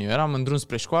Fifth Avenue. Eram în drum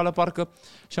spre școală, parcă,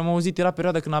 și am auzit, era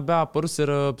perioada când abia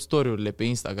apăruseră story-urile pe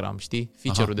Instagram, știi?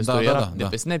 Feature-ul de story era de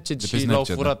pe Snapchat și l-au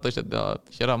furat ăștia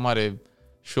și era mare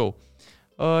show.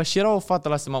 Și era o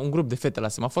fată un grup de fete la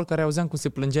semafor care auzeam cum se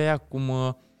plângea ea,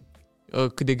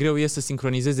 cât de greu e să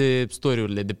sincronizeze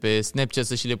story-urile de pe Snapchat,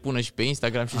 să și le pună și pe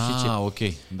Instagram și ce.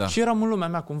 Ok, da. Și eram în lumea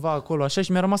mea cumva acolo așa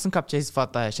și mi-a rămas în cap ce a zis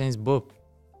fata aia și am zis,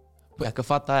 dacă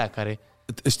fata aia care...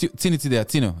 Știu, ține-ți ideea,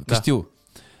 că știu.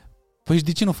 Păi și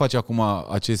de ce nu faci acum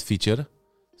acest feature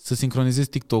să sincronizezi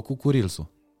TikTok-ul cu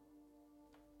Reels-ul?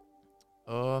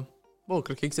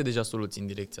 Cred că există deja soluții în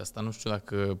direcția asta. Nu știu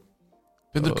dacă...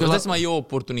 Pentru că e o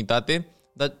oportunitate,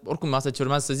 dar oricum asta ce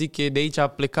urmează să zic e de aici a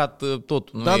plecat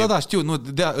totul. Da, știu.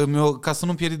 Ca să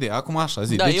nu-mi pierd ideea. Acum așa,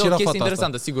 zi. Da, deci e o chestie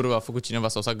interesantă. Sigur a făcut cineva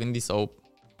sau s-a gândit sau...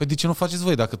 Păi de ce nu faceți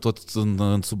voi dacă tot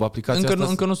în sub aplicația asta?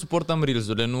 Încă nu suportăm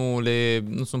Reels-urile,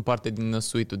 nu sunt parte din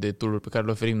suite-ul de tool-uri pe care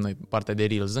le oferim noi, partea de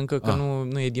Reels. Încă că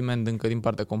nu e demand încă din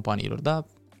partea companiilor. Da,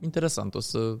 interesant, o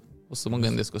să mă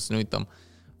gândesc, o să ne uităm.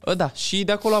 Da, și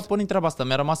de acolo a pornit treaba asta.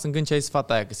 Mi-a rămas în gând ce a zis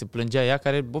fata aia, că se plângea ea,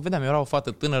 care, vedeam, era o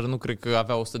fată tânără, nu cred că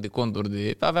avea 100 de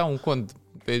conturi, avea un cont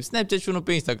pe Snapchat și unul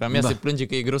pe Instagram. Ea se plânge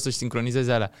că e greu să-și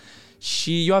sincronizeze alea.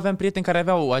 Și eu aveam prieteni care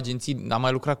aveau agenții, am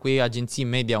mai lucrat cu ei, agenții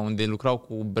media, unde lucrau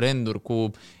cu branduri, cu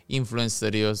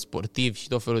influenceri sportivi și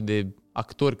tot felul de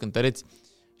actori, cântăreți.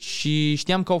 Și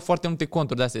știam că au foarte multe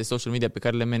conturi de astea de social media pe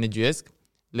care le managiuiesc,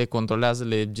 le controlează,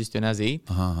 le gestionează ei.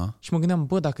 Aha. Și mă gândeam,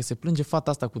 dacă se plânge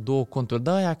fata asta cu 2 conturi,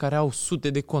 aia care au sute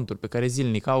de conturi pe care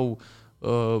zilnic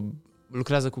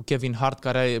lucrează cu Kevin Hart,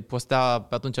 care postea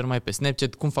pe atunci numai pe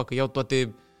Snapchat, cum fac că iau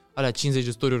toate alea 50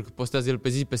 de story-uri, că postează el pe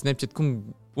zi pe Snapchat,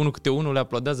 cum unul câte unul le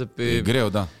uploadează pe... E greu,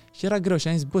 da. Și era greu și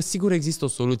am zis, sigur există o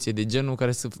soluție de genul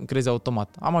care să creeze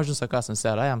automat. Am ajuns acasă în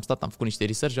seara aia, am făcut niște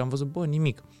research și am văzut,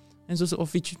 nimic. Am zis,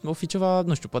 o fi ceva,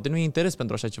 nu știu, poate nu e interes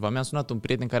pentru așa ceva. Mi-a sunat un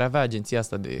prieten care avea agenția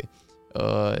asta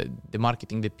de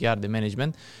marketing, de PR, de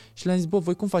management și le-am zis,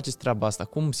 voi cum faceți treaba asta?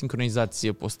 Cum sincronizați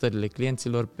postările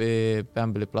clienților pe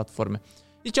ambele platforme?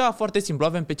 Zicea, foarte simplu,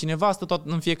 avem pe cineva, stă tot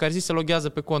în fiecare zi, se loghează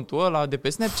pe contul ăla de pe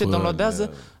Snapchat,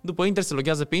 downloadează, după Inter se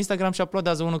loghează pe Instagram și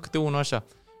uploadează unul câte unul așa.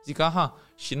 Zic,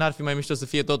 și n-ar fi mai mișto să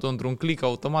fie totul într-un click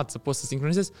automat, să poți să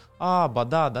sincronizezi?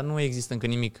 Dar nu există încă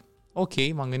nimic. Ok,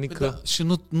 m-am gândit că... Și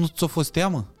nu ți-a fost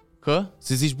teamă? Că?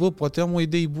 Să zici, și am o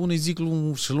idee bună, zic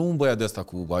și luăm un băiat de asta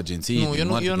cu agenții.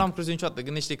 Eu n-am crezut niciodată.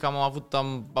 Gândește că am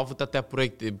avut atâtea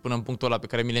proiecte până în punctul ăla pe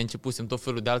care mi le începusem, tot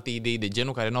felul de alte idei de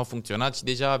genul care nu au funcționat și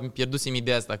deja pierdusem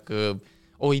ideea asta că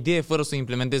o idee fără să o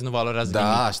implementezi nu valorează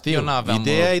nimic. Da, știu. Eu n-aveam,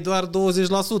 ideea e doar 20%.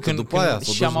 După aia.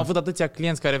 Și am avut atâția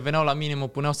clienți care veneau la mine, mă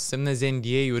puneau să semneze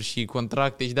NDA-uri și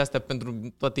contracte și de astea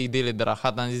pentru toate ideile de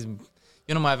rahat. Am zis,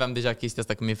 eu nu mai aveam deja chestia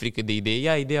asta că mi-e frică de idee.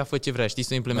 Ia ideea, fă ce vrea, știi, să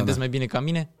o implementezi mai bine ca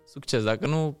mine? Succes, dacă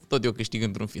nu, tot eu câștig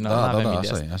într-un final. N-aveam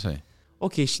ideea asta. Așa e.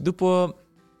 Ok, și după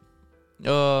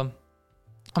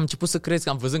am început să crez,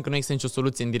 am văzând că nu există nicio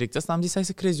soluție în direcția asta, am zis hai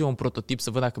să creez eu un prototip,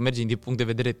 să văd dacă merge din punct de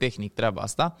vedere tehnic treaba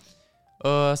asta,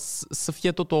 să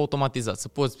fie totul automatizat, să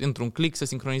poți într-un click să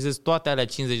sincronizezi toate alea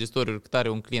 50 de story-uri cât are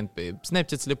un client pe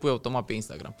Snapchat, să le pui automat pe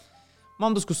Instagram.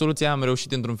 M-am dus cu soluția aia, am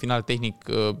reușit într-un final tehnic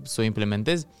să o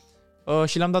implementez.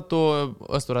 Și le-am dat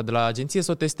ăstora de la agenție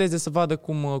să o testeze, să vadă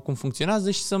cum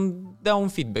funcționează și să-mi dea un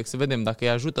feedback, să vedem dacă îi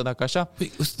ajută, dacă așa.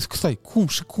 Păi, stai,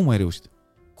 cum ai reușit?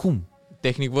 Cum?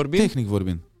 Tehnic vorbind? Tehnic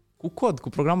vorbind. Cu cod, cu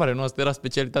programare, nu asta era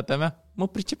specialitatea mea. Mă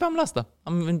pricepeam la asta.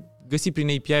 Am găsit prin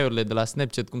API-urile de la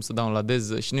Snapchat cum să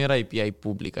downloadez și nu era API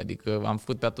public, adică am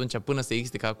făcut pe atunci până să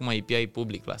existe ca acum API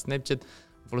public la Snapchat,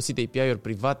 am folosit API-uri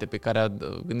private pe care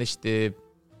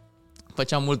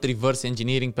făceam mult reverse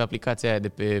engineering pe aplicația aia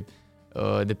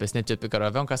de pe Snapchat pe care o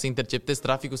aveam ca să interceptez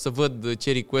traficul, să văd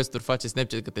ce request-uri face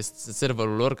Snapchat către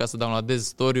serverul lor ca să downloadez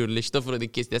story-urile și tot felul de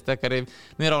chestii astea care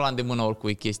nu erau la îndemână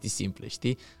oricui chestii simple,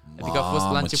 știi? Adică a fost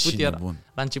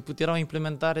la început era o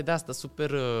implementare de asta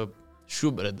super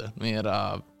șubredă, nu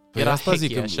era Era asta hacky,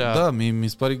 zic, așa. da, mi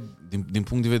se pare, din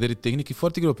punct de vedere tehnic, e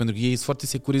foarte greu, pentru că ei sunt foarte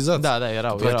securizați. Da,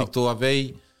 erau. Practic, tu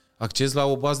aveai acces la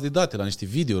o bază de date, la niște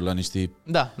video, la niște...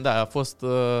 Da, a fost,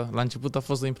 la început a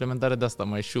fost o implementare de asta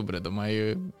mai șubredă,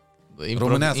 mai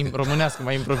românească,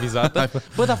 mai improvizată.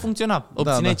 Bă, dar funcționa.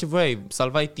 Obțineai ce voiai,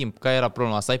 salvai timp. Care era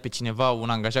problema? Să ai pe cineva, un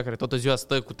angajat care toată ziua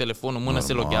stă cu telefonul în mână,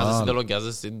 se loghează, se deloghează,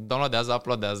 se downloadează,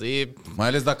 uploadează. Mai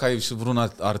ales dacă ai și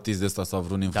vreun artist de ăsta sau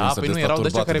vreun influencer de ăsta. Da, păi nu, erau de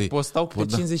ăștia care postau pe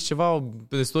 50 ceva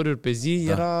de story-uri pe zi,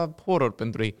 era horror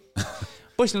pentru ei.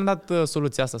 Păi și le-am dat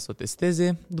soluția asta să o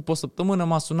testeze. După o săptămână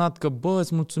m-a sunat că, bă,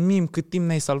 îți mulțumim, cât timp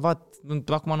ne-ai salvat.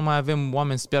 Acum nu mai avem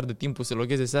oameni să piardă timpul, să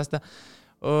logheze astea.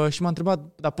 Și m-a întrebat,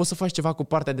 dar poți să faci ceva cu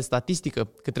partea de statistică?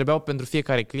 Că trebuiau pentru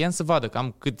fiecare client să vadă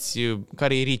cam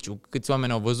care e reach-ul, câți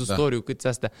oameni au văzut story-ul, câți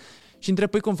astea. Și întreb,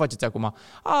 păi cum faceți acum?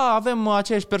 Avem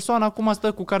aceeași persoană, acum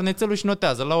stă cu carnețelul și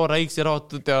notează. La ora X erau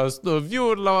atâtea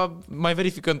view-uri, mai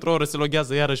verifică într-o oră, se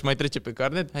loghează iarăși, mai trece pe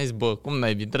carnet. Hai zis, bă, cum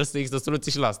n-ai bine? Trebuie să există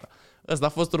soluții și la asta. Ăsta a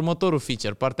fost următorul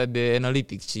feature, partea de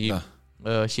analytics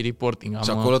și reporting. Și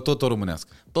acolo tot o românească.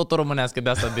 Tot o românească de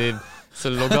asta, de să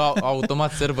loga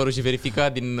automat serverul și verifica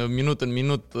din minut în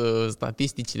minut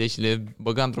statisticile și le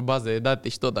băga într-o bază de date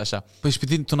și tot așa. Păi și pe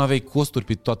tine tu n-aveai costuri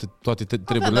pe toate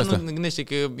treburile astea? Nu gândește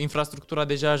că infrastructura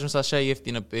deja a ajuns așa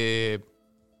ieftină pe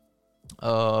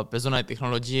zona de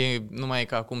tehnologie, nu mai e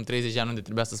ca acum 30 de ani unde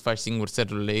trebuia să-ți faci singur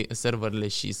serverele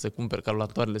și să cumperi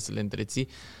calculatoarele să le întreții.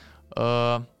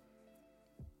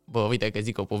 Bă, uite că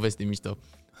zic o poveste mișto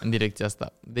în direcția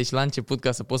asta. Deci la început,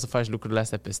 ca să poți să faci lucrurile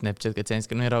astea pe Snapchat, că ți-am zis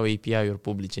că nu erau API-uri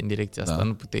publice în direcția asta,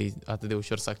 nu puteai atât de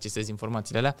ușor să accesezi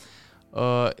informațiile alea,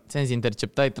 ți-am zis,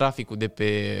 interceptai traficul de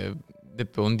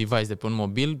pe un device, de pe un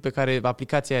mobil, pe care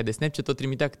aplicația aia de Snapchat o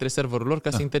trimitea către serverul lor ca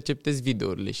să interceptezi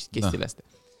videourile și chestiile astea.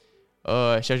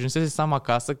 Și ajunsese să am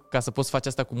acasă, ca să poți face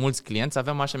asta cu mulți clienți,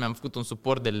 mi-am făcut un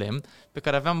suport de lemn pe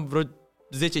care aveam vreo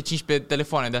 10-15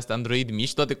 telefoane de astea Android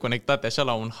mici, toate conectate așa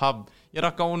la un hub.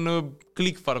 Era ca un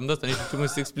click farm de asta, nici nu știu cum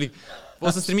să explic.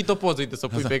 Poți să-ți trimit o poză, uite, să o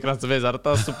pui pe ecran să vezi,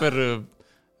 arăta super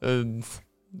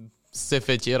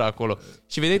SF ce era acolo.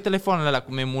 Și vedeai telefoanele alea,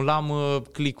 cum emulam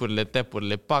click-urile,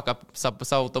 tap-urile,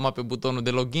 s-a automat pe butonul de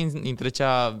login,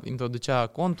 introducea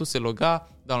contul, se loga,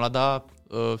 downloada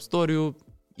story-ul,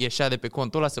 ieșea de pe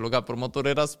contul ăla, se loga pe următorul,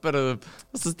 era super,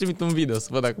 să-ți trimit un video, să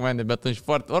văd dacă mai am de atunci,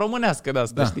 foarte, o românească de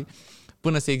asta, știi?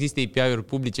 Până să existe API-uri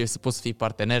publice, să poți să fii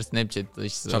partener Snapchat.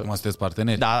 Și acum sunteți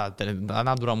parteneri. Da,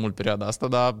 n-a durat mult perioada asta,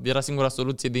 dar era singura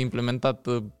soluție de implementat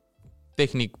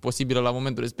tehnic posibilă la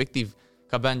momentul respectiv.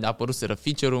 Că abia apăruseră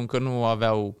feature-ul, încă nu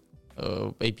aveau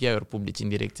API-uri publice în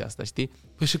direcția asta, știi?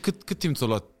 Păi și cât timp ți-a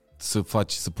luat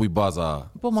să pui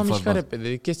baza? Bă, m-am mișcat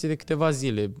repede, chestii de câteva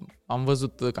zile. Am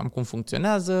văzut cam cum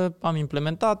funcționează, am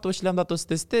implementat-o și le-am dat-o să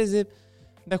testeze.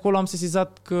 De acolo am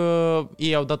sesizat că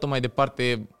ei au dat-o mai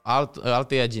departe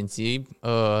altei agenții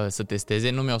să testeze.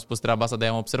 Nu mi-au spus treaba asta, dar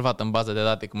am observat în baza de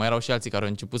date că mai erau și alții care au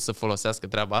început să folosească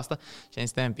treaba asta și am zis,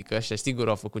 stai un pic, ăștia sigur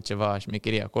au făcut ceva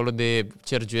șmecherie acolo de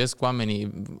cergiuiesc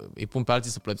oamenii, îi pun pe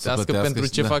alții să plătească pentru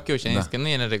ce fac eu și am zis că nu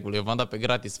e în regulă. Eu v-am dat pe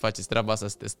gratis să faceți treaba asta,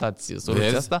 să testați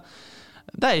soluția asta.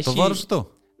 Da, tovarășul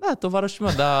tău. Da, tovarășul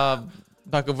meu, dar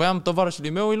dacă voiam tovarășului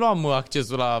meu, îi luam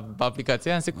accesul la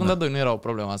aplicația aia în secunda 2, nu era o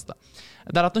problemă asta.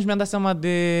 Dar atunci mi-am dat seama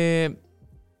de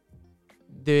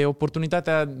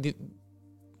oportunitatea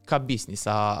ca business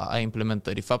a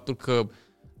implementării. Faptul că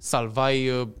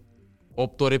salvai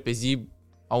 8 ore pe zi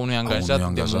a unui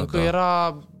angajat de muncă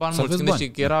era bani mulți.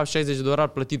 Gândește că era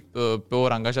 $60 plătit pe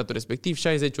oră angajatul respectiv,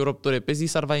 60 ori 8 ore pe zi,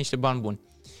 salvai niște bani buni.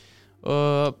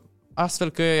 Astfel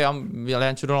că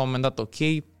le-am cerut la un moment dat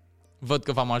ok, văd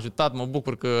că v-am ajutat, mă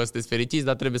bucur că sunteți fericiți,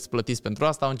 dar trebuie să plătiți pentru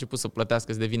asta. Au început să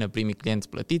plătească, să devină primii clienți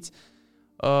plătiți.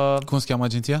 Cum se cheamă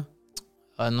agenția?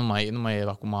 Nu mai e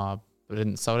acum,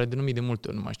 s-au redenumit de multe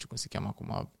ori, nu mai știu cum se cheamă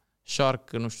acum.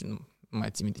 Shark, nu știu, nu mai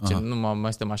țin minte, nu mai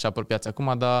suntem așa pe piață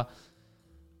acum, dar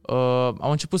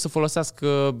au început să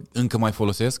folosească... Încă mai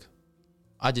folosesc?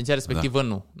 Agenția respectivă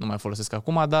nu mai folosesc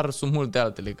acum, dar sunt multe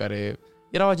altele care...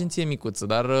 Era o agenție micuță,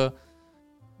 dar...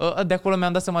 De acolo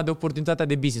mi-am dat seama de oportunitatea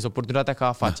de business, oportunitatea ca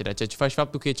afacere, ceea ce faci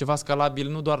faptul că e ceva scalabil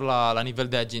nu doar la nivel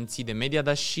de agenții de media,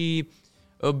 dar și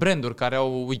branduri care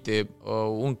au, uite,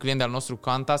 un client al nostru,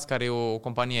 Qantas, care e o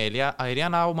companie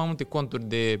aeriană, au mai multe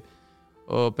conturi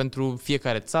pentru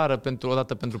fiecare țară,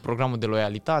 odată pentru programul de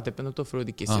loialitate, pentru tot felul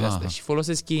de chestii astea și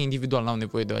folosesc ei individual, n-au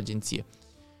nevoie de o agenție.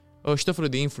 Și tot felul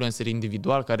de influenceri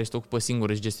individual care se ocupă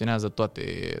singuri, își gestionează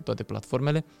toate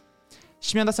platformele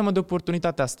și mi-am dat seama de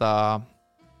oportunitatea asta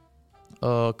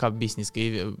ca business, că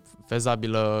e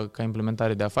fezabilă ca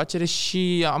implementare de afacere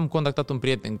și am contactat un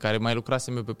prieten care mai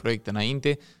lucrasem eu pe proiecte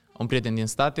înainte, un prieten din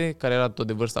state care era tot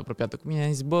de vârstă apropiată cu mine.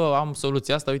 Am zis, bă, am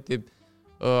soluția asta, uite,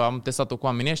 am testat-o cu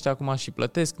oamenii ăștia, acum și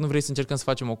plătesc, nu vrei să încercăm să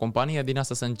facem o companie, din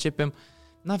asta să începem.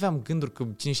 N-aveam gânduri că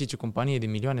cine știe ce companie de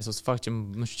milioane sau să facem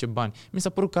nu știu ce bani. Mi s-a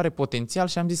părut că are potențial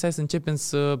și am zis hai să începem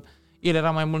să... El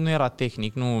era mai mult, nu era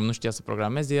tehnic, nu știa să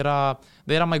programeze, dar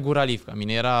era mai guraliv ca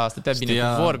mine, stătea bine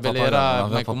cu vorbele, era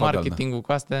mai cu marketingul,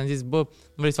 cu astea. Am zis, bă,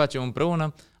 nu vrei să facem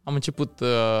împreună? Am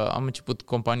început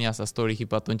compania asta, Story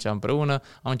Hip, atunci împreună,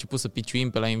 am început să piciuim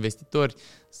pe la investitori,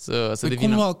 să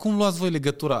devină... Cum luați voi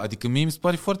legătura? Adică mie mi se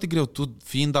pare foarte greu, tu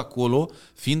fiind acolo,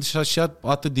 fiind și așa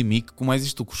atât de mic, cum ai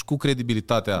zis tu, cu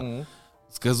credibilitatea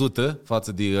scăzută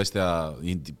față de ăștia,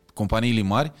 companiile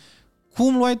mari,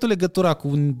 cum luai tu legătura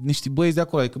cu niște băieți de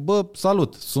acolo? Adică, bă,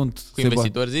 salut, sunt... Cu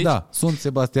investitori, zici? Da, sunt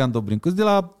Sebastian Dobrincu, de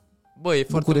la Bă,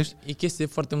 e chestie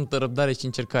de foarte multă răbdare și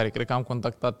încercare. Cred că am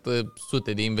contactat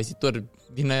sute de investitori,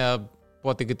 din aia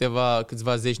poate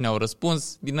câțiva zeci ne-au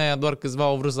răspuns, din aia doar câțiva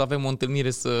au vrut să avem o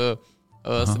întâlnire să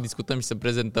discutăm și să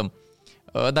prezentăm.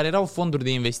 Dar erau fonduri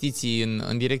de investiții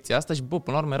în direcția asta și, bă,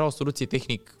 până la urmă era o soluție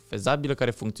tehnic fezabilă,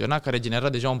 care funcționa, care genera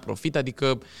deja un profit,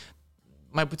 adică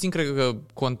mai puțin cred că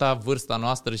conta vârsta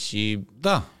noastră și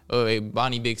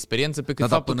anii de experiență pe cât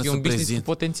faptul că e un business cu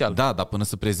potențial. Da, dar până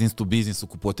să prezinți tu business-ul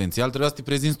cu potențial, trebuia să te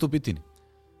prezinți tu pe tine.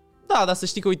 Da, dar să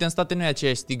știi că, uite, în state nu e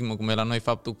aceeași stigmă cum e la noi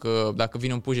faptul că dacă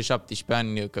vine un puș de 17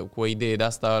 ani cu o idee de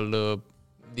asta îl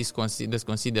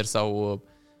desconsider sau...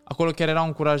 Acolo chiar era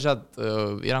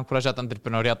încurajat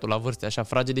antreprenoriatul la vârste așa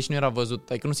fragede, deci nu era văzut,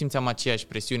 adică nu simțeam aceeași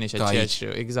presiune și aceeași...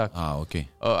 Aici. Exact. Ok.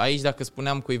 Aici dacă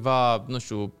spuneam cuiva, nu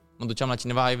știu, mă duceam la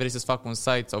cineva, vrei să-ți fac un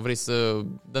site sau vrei să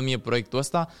dăm mie proiectul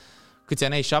ăsta, câți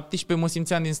ani ai, 17, mă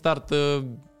simțeam din start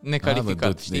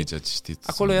necalificat. Știi?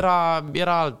 Acolo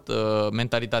era altă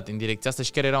mentalitate în direcția asta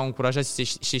și chiar erau încurajați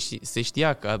și se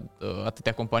știa că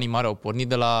atâtea companii mari au pornit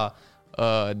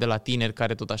de la tineri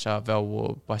care tot așa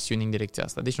aveau pasiuni în direcția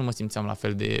asta. Deci nu mă simțeam la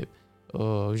fel de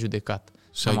judecat.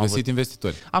 Și ai găsit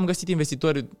investitori? Am găsit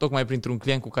investitori tocmai printr-un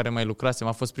client cu care mai lucrasem.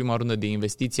 A fost prima rundă de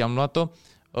investiții, am luat-o.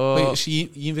 Păi,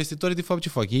 și investitorii de fapt ce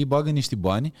fac? Ei bagă niște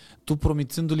bani, tu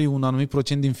promițându-le un anumit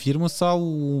procent din firmă sau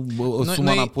o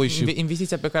sumă înapoi?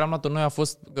 Investiția pe care am luat-o noi a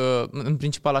fost, în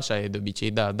principal așa e de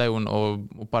obicei, da, dai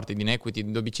o parte din equity,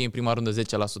 de obicei în prima rundă 10%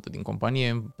 din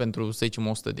companie, pentru să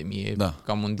zicem 100.000,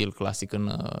 cam un deal clasic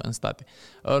în state.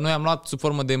 Noi am luat sub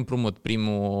formă de împrumut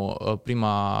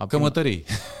prima... Cămătării.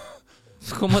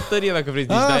 Cămătărie, dacă vrei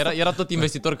să zici, dar era tot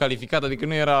investitor calificat, adică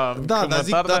nu era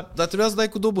cămătar. Dar trebuia să dai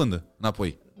cu dobândă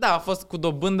înapoi. Da, a fost cu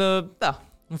dobândă,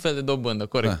 un fel de dobândă,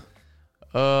 corect.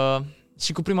 Da.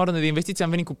 Și cu prima rundă de investiții am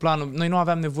venit cu planul. Noi nu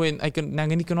aveam nevoie, adică ne-am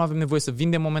gândit că nu avem nevoie să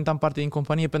vindem momentan parte din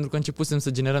companie pentru că începusem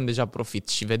să generăm deja profit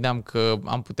și vedeam că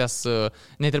am putea să...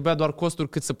 Ne trebuia doar costuri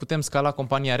cât să putem scala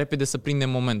compania repede, să prindem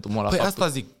momentul. Păi asta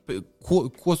zic,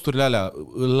 costurile alea,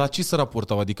 la ce se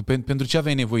raportau? Adică pentru ce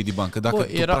aveai nevoie de bancă? Dacă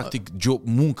tu practic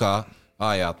munca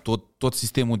aia, tot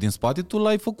sistemul din spate, tu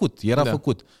l-ai făcut, era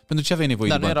făcut. Pentru ce aveai nevoie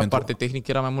de bani? Dar nu era parte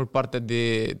tehnică, era mai mult parte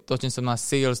de tot ce însemna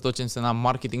sales, tot ce însemna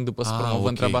marketing, după să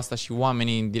promovăm treaba asta și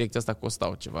oamenii în direcția asta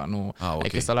costau ceva. Nu?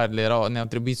 Adică salariile ne-au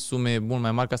trebuit sume mult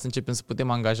mai mari ca să începem să putem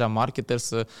angaja marketeri,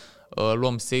 să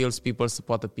luăm sales people, să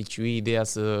poată pitch-ui ideea,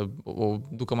 să o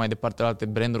ducă mai departe la alte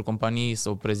branduri, companii, să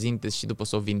o prezinte și după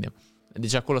să o vindem.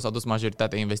 Deci acolo s-a dus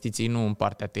majoritatea investiției, nu în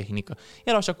partea tehnică.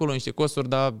 Erau și acolo niște costuri,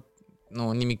 dar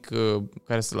nu, nimic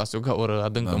care să lase o gaură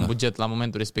adâncă în buget la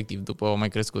momentul respectiv, după au mai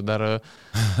crescut, dar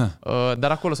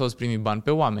acolo s-au primit bani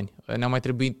pe oameni. Ne-a mai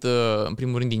trebuit, în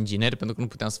primul rând, ingineri, pentru că nu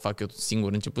puteam să fac eu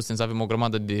singur. Începusem să avem o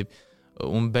grămadă de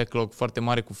un backlog foarte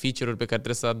mare cu feature-uri pe care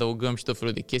trebuie să adăugăm și tot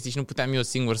felul de chestii și nu puteam eu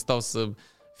singur stau să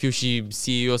fiu și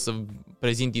CEO, să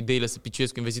prezint ideile, să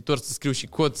piciuiesc cu investitori, să scriu și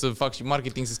cod, să fac și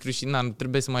marketing, să scriu și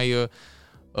trebuie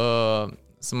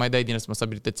să mai dai din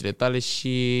responsabilitățile tale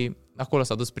și acolo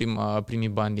s-a dus primii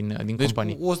bani din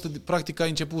companie. Practic ai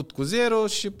început cu 0,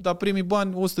 dar primii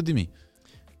bani 100.000.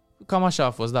 Cam așa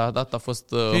a fost, da. Data a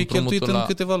fost ai cheltuit în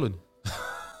câteva luni.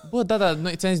 Bă, da,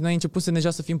 ți-am zis, noi începusem deja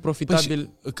să fim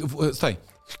profitabili. Stai,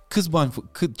 câți bani,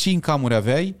 ce income-uri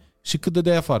aveai și cât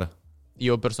dădeai afară?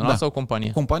 Eu personal sau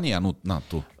compania? Compania, nu,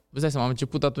 tu. Îți dai seama, am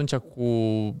început atunci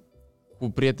cu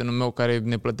prietenul meu care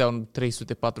ne plăteau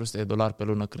 $300-400 pe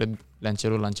lună, cred, le-am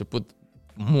cerut la început.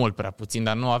 Mult prea puțin,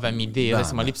 dar nu aveam idee,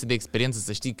 să mă lipsă de experiență,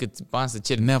 să știi câți bani să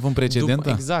ceri. Neavând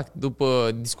precedent.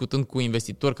 După discutând cu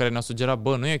investitori care ne-au sugerat,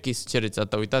 bă, nu e ok să cereți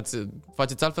asta, uitați,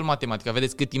 faceți altfel matematica,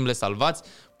 vedeți cât timp le salvați,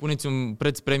 puneți un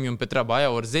preț premium pe treaba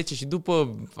aia, ori 10 și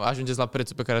după ajungeți la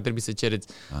prețul pe care ar trebui să cereți.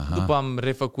 După am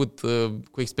refăcut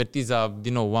cu expertiza,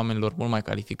 din nou, oamenilor mult mai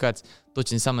calificați, tot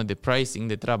ce înseamnă de pricing,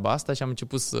 de treaba asta și am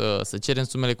început să cerem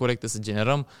sumele corecte, să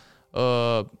generăm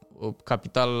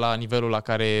capital la nivelul la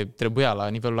care trebuia, la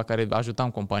nivelul la care ajutam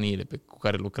companiile cu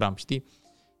care lucram, știi?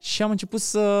 Și am început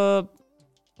să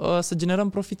generăm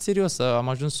profit serios, am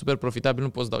ajuns super profitabil, nu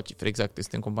pot să dau cifre exacte,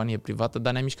 suntem companie privată,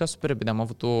 dar ne-am mișcat super repede, am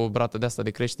avut o rată de asta de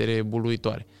creștere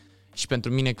buluitoare. Și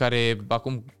pentru mine, care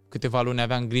acum câteva luni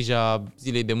aveam grija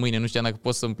zilei de mâine, nu știam dacă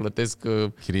pot să-mi plătesc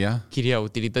chiria,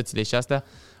 utilitățile și astea,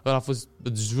 ăla a fost,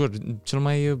 jur,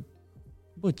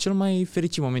 cel mai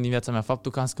fericit moment din viața mea,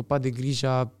 faptul că am scăpat de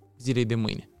grija zilei de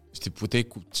mâine.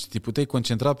 Te puteai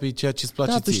concentra pe ceea ce îți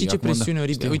place ție. Tu știi ce presiune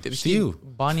oribilă. Uite, știu.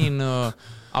 Banii în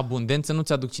abundență nu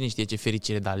ți-aduc cine știe ce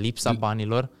fericire, dar lipsa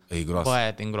banilor,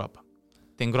 aia te îngroapă.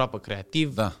 Te îngroapă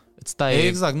creativ, îți taie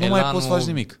exact, nu elanul, mai poți să faci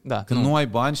nimic. Da, când nu ai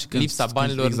bani și când lipsa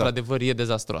banilor, într-adevăr, e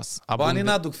dezastroasă. Banii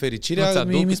n-aduc fericirea,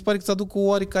 mi se pare că ți-aduc o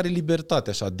oarecare libertate,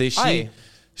 așa, deși...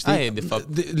 Aia e, de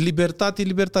fapt.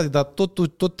 Libertate, dar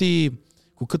tot e...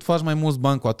 Cu cât faci mai mulți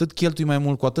bani, cu atât cheltui mai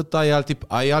mult, cu atât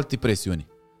ai alte presiuni.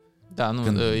 Da,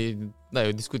 e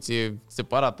o discuție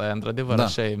separată aia, într-adevăr,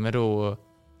 așa e, mereu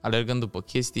alergând după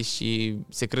chestii și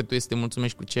secretul este să te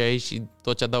mulțumești cu ce ai și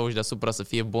tot ce adaugi deasupra să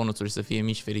fie bonusuri și să fie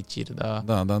mici fericiri. Da.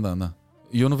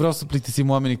 Eu nu vreau să plictisim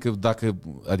oamenii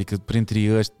adică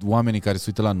printre ăști oamenii care se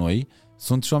uită la noi,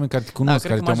 sunt și oameni care te cunosc,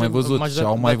 care te-au mai văzut și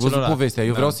au mai văzut povestea.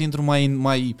 Eu vreau să intru mai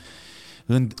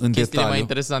în detaliu. Mai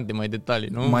interesante, mai detalii,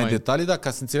 nu? Mai detalii, da,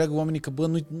 ca să înțeleagă oamenii că,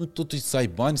 nu totuși să ai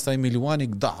bani, să ai milioane,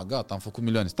 gata, am făcut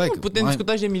milioane. Putem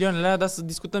discuta și de milioanele alea, dar să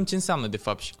discutăm ce înseamnă, de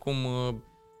fapt, și cum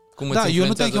îți eu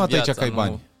nu te-am chemat viața, aici că ai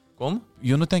bani. Cum?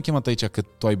 Eu nu te-am chemat aici că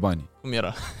tu ai bani. Cum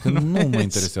era? Că nu mă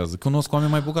interesează. Cunosc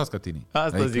oameni mai bogați ca tine.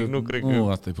 Asta zic, nu cred că... Nu,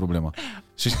 asta e problema.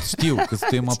 Și știu că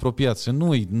suntem apropiați și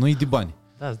nu-i de bani.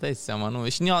 Da, îți dai seama, nu.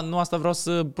 Și nu asta vreau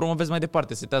să promovez mai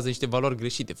departe. Setează niște valori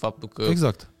greșite. Faptul că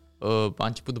a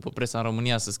început după presa în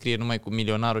România să scrie numai cu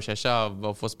milionarul și așa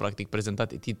au fost practic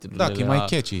prezentate titlurile. Da, că e mai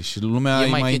catchy și lumea e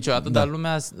mai catchy, dar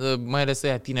lumea, mai ales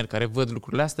ăia tineri care văd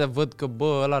lucrurile astea, văd că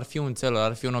ăla ar fi un țel,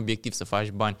 ar fi un obiectiv să faci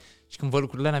bani. Și când văd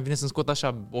lucrurile alea, vine să-mi scot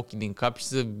așa ochii din cap și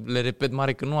să le repet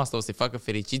mare că nu asta o să-i facă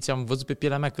fericiți. Am văzut pe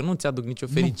pielea mea că nu ți-aduc nicio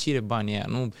fericire banii aia.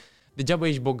 Nu. Degeaba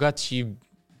ești bogat și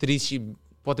trist și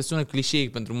poate sună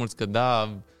clișeic pentru mulți că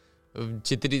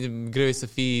ce greu e să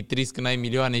fii trist când ai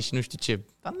milioane și nu știu ce.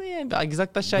 Dar nu e,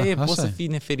 exact așa e. Poți să fii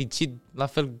nefericit la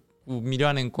fel cu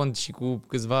milioane în cont și cu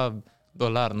câțiva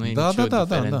dolari. Nu e nicio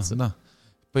diferență. Da.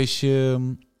 Păi și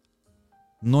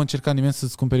nu a încercat nimeni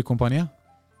să-ți cumperi compania?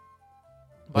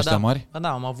 Ăștia mari? Da,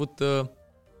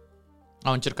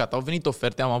 au încercat. Au venit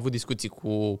oferte, am avut discuții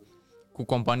cu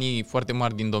companii foarte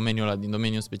mari din domeniul ăla, din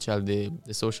domeniul special de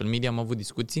social media, am avut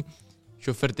discuții și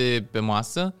oferte pe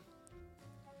masă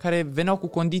care veneau cu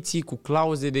condiții, cu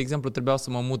clauze, de exemplu, trebuia să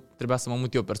mă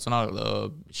mut eu personal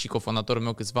și cofondatorul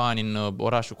meu câțiva ani în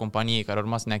orașul companiei care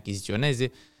urma să ne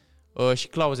achiziționeze și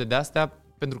clauze de astea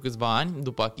pentru câțiva ani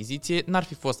după achiziție. N-ar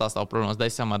fi fost asta o problemă, îți dai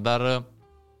seama, dar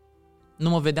nu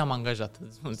mă vedeam angajat,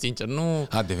 sincer.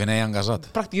 Deveneai angajat.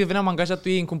 Practic deveneam angajat,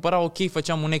 ei îmi cumpărau, ok,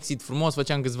 făceam un exit frumos,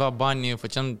 făceam câțiva bani,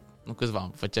 făceam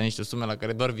niște sume la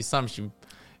care doar visam și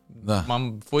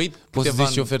m-am foit. Poți să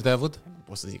zici ce oferte ai avut? Nu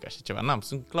pot să zic așa ceva,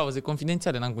 sunt clauze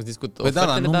confidențiale, n-am cum să discut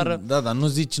ofertele, dar nu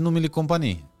zici numele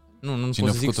companiei. Nu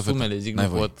pot să zic sumele, zic, nu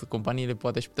pot. Companiile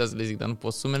poate aș putea să le zic, dar nu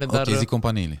pot sumele, dar... Ok, zic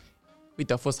companiile.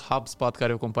 Uite, a fost HubSpot,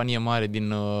 care e o companie mare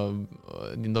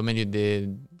din domeniul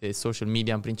de social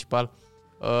media în principal.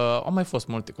 Au mai fost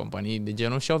multe companii de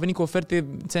genul și au venit cu oferte,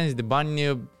 ți-am zis, de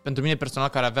bani. Pentru mine personal,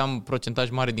 care aveam procentaj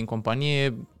mare din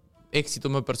companie, exitul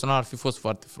meu personal ar fi fost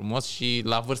foarte frumos și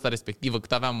la vârsta respectivă,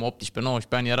 cât aveam 18-19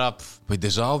 ani, era... Păi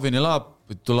deja au venit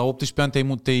tu la 18 ani te-ai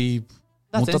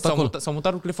mutat acolo. S-au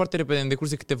mutat lucrurile foarte repede, în decurs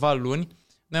de câteva luni.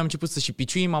 Noi am început să și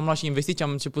piciuim, am luat și investiții,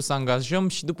 am început să angajăm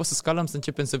și după să scalăm, să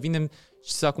începem să vindem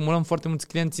și să acumulăm foarte mulți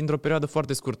clienți într-o perioadă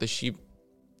foarte scurtă. Și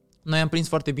noi am prins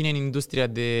foarte bine în industria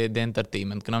de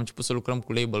entertainment. Când am început să lucrăm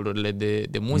cu label-urile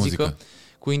de muzică,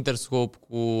 cu Interscope,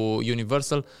 cu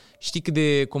Universal, știi cât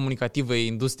de comunicativă e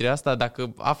industria asta?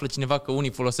 Dacă află cineva că unii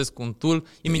folosesc un tool,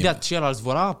 imediat ceilalți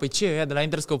vor, păi ce, ăia de la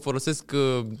Interscope folosesc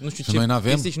nu știu și ce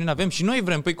chestii și noi n-avem și noi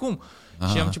vrem, păi cum?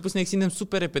 Și am început să ne extindem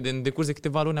super repede, în decurs de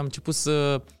câteva luni am început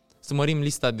să mărim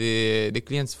lista de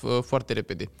clienți foarte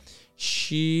repede.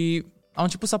 Și au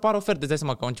început să apară oferte, îți dai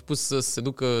seama că au început să se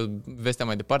ducă vestea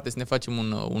mai departe, să ne facem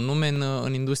un nume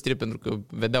în industrie, pentru că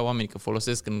vedeau oamenii că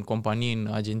folosesc în companii, în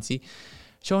agenții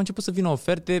și au început să vină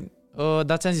oferte,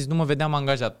 dar ți-am zis, nu mă vedeam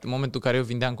angajat. În momentul în care eu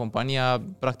vindeam compania,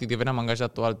 practic deveneam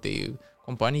angajatul altei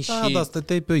companii și... Da,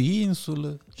 stăteai pe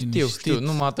insulă. Știu,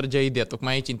 nu mă atrăgea ideea.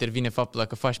 Tocmai aici intervine faptul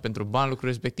dacă faci pentru bani lucrul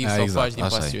respectiv sau faci din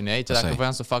pasiune. Aici, dacă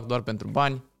voiam să fac doar pentru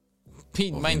bani,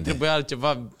 mai îmi trebuia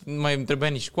altceva, mai îmi trebuia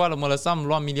nici școală, mă lăsam,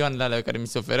 luam milioanele alea care mi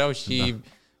se ofereau și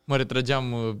mă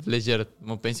retrăgeam lejer,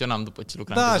 mă pensionam după ce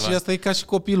lucram Da, câțiva și asta e ca și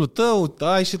copilul tău,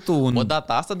 ai și tu un... o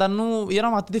dată asta, dar nu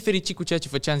eram atât de fericit cu ceea ce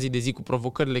făceam zi de zi, cu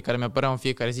provocările care mi-apăreau în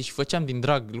fiecare zi și făceam din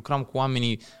drag, lucram cu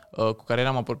oamenii cu care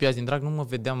eram apropiați din drag, nu mă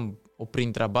vedeam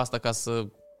oprind treaba asta ca să...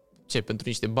 pentru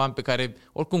niște bani pe care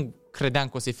oricum credeam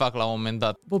că o să-i fac la un moment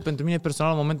dat. Pentru mine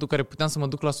personal, în momentul în care puteam să mă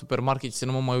duc la supermarket și să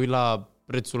nu mă mai uit la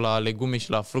prețul la legume și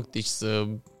la fructe și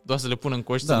doar să le pun în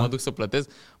coș să mă duc să plătesc,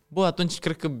 atunci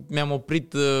cred că mi-am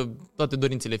oprit toate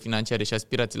dorințele financiare și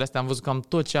aspirațiile astea. Am văzut că am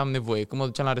tot ce am nevoie. Când mă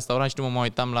duceam la restaurant și nu mă mai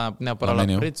uitam neapărat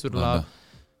la prețuri,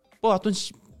 atunci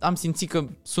am simțit că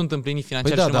sunt împlinit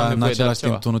financiar și nu am nevoie de altceva. În același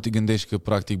timp tu nu te gândești că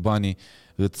practic banii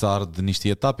îți ard niște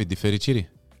etape de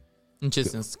fericire? În ce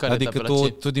sens? Care adică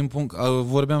tu din punct...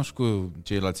 Vorbeam și cu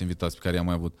ceilalți invitați pe care i-am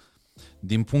mai avut.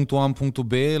 Din punctul A în punctul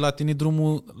B, la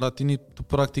tine tu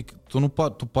practic,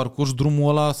 tu parcurgi drumul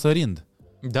ăla sărind.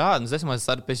 Da, nu-ți dai seama să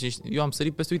sari peste... Eu am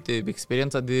sărit peste, uite,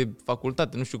 experiența de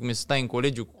facultate. Nu știu cum e să stai în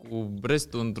colegiu cu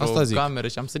restul într-o cameră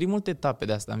și am sărit multe etape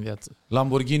de asta în viață.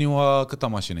 Lamborghini-ul câta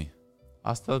mașină?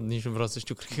 Asta nici nu vreau să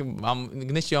știu. Cred că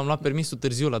gândește, eu am luat permisul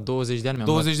târziu, la 20 de ani.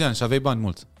 20 de ani și aveai bani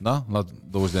mulți, da? La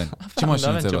 20 de ani. Ce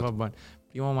mașină ți-ai luat? Bani.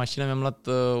 Prima mașină mi-am luat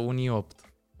un i8.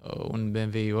 Un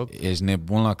BMW i8. Ești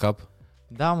nebun la cap?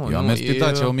 Da, mă. Eu am mers pe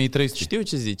Dacia 1300. Știu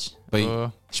ce zici.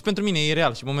 Și pentru mine e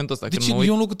real și momentul ăsta. Deci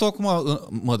eu în locul tău acum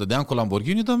mă dădeam cu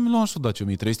Lamborghini, dar mi-l luam și o Dacia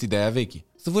 1300 de aia vechi.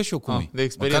 Să văd și eu cum e. De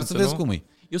experiență, măcar să vezi cum e.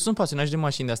 Eu sunt pasionat de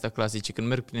mașini de astea clasice. Când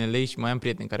merg prin LA și mai am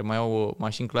prieteni care mai au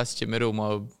mașini clasice,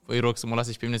 mereu îi rog să mă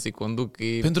lase și pe mine să-i conduc.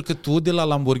 Pentru că tu de la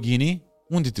Lamborghini,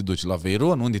 unde te duci? La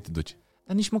Veyron? Unde te duci?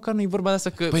 Dar nici măcar nu e vorba de asta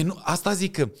că... Păi nu, asta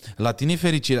zic că la tine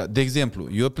fericirea, de exemplu,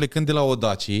 eu plecând de la o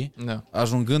Dacia,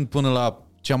 ajungând până la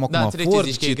ce am acum,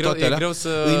 Ford și toate alea,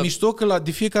 e mișto că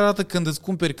de fiecare dată când îți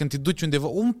cumperi, când te duci undeva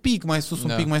un pic mai sus,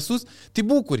 un pic mai sus, te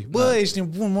bucuri. Bă, ești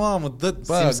nebun, mamă,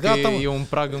 simți gata, că e un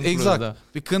prag în plus. Exact.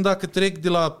 Pe când dacă trec de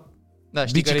la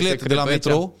bicicletă, de la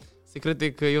metrou... Secretul e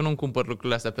că eu nu-mi cumpăr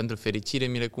lucrurile astea pentru fericire,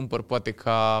 mi le cumpăr poate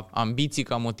ca ambiții,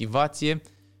 ca motivație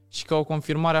și ca o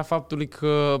confirmare a faptului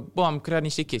că, am creat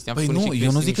niște chestii. Păi nu,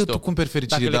 eu nu zic că tu cumperi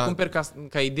fericire. Dacă le cumperi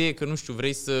ca idee că, nu știu,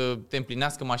 vrei să te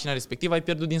împlinească mașina respectivă, ai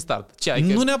pierdut din start.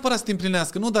 Nu neapărat să te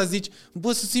împlinească, nu, dar zici,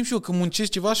 să simt și eu că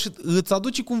muncesc ceva și îți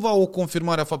aduce cumva o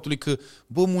confirmare a faptului că,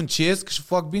 muncesc și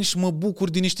fac bine și mă bucur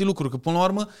din niște lucruri. Că până la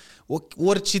urmă,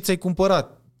 orice ți-ai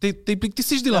cumpărat, te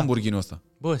plictisești de Lamborghini-ul ăsta.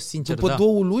 Sincer, după 2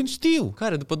 luni, știu.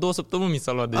 Care? După 2 săptămâni mi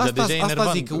s-a luat deja. Deja e enervant.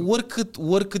 Asta zic, că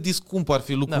oricât de scump ar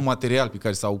fi lucrul material pe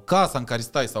care, sau casa în care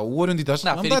stai, sau oriunde te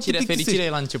așa. Fericirea e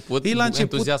la început.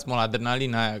 Entuziasmul,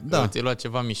 adrenalina aia, că ți-ai luat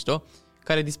ceva mișto,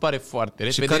 care dispare foarte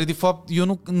repede. Și care, de fapt, eu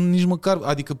nu, nici măcar,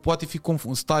 adică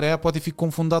starea aia poate fi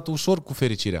confundată ușor cu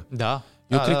fericirea. Da.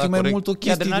 Eu cred că e mai mult o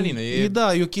chestie. E adrenalină.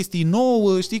 E o chestie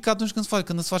nouă, știi, că atunci când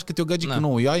îți faci câte o gagică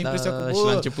nouă, ai impresia că, și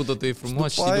la început totul e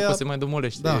frumos și după se mai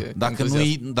domolește. Da,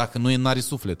 dacă nu e, n-are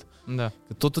suflet. Da.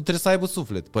 Că totul trebuie să aibă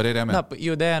suflet, părerea mea. Da,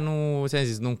 eu de-aia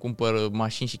nu-mi cumpăr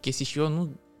mașini și chestii și eu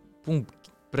nu pun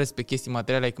preț pe chestii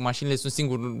materiale, că mașinile sunt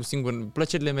singur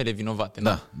plăcerile mele vinovate.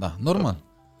 Da, normal.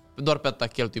 Doar pe atâta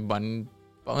cheltui bani.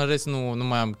 În rest nu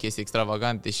mai am chestii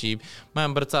extravagante și mai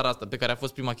am brățara asta pe care a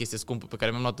fost prima chestie scumpă pe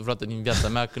care mi-am luat-o vreodată din viața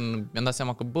mea când mi-am dat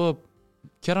seama că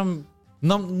chiar am...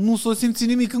 Nu s-o simți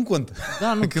nimic în cont.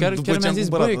 Da, nu, chiar mi-am zis,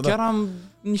 chiar am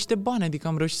niște bani, adică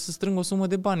am reușit să strâng o sumă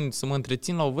de bani, să mă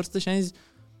întrețin la o vârstă și am zis,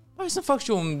 hai să fac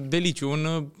și eu un deliciu,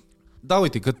 Da,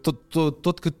 uite,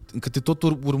 că tot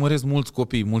urmăresc mulți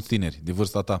copii, mulți tineri de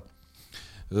vârsta ta.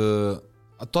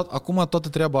 Acum toată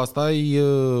treaba asta e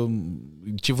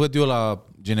ce văd eu la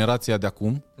generația de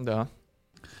acum. Da.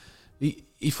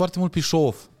 E foarte mult pe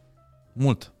show-off.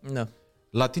 Mult. Da.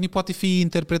 La tine poate fi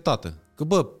interpretată.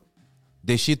 Că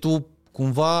deși tu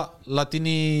cumva la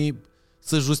tine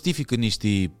să justifică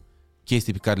niște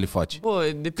chestii pe care le faci.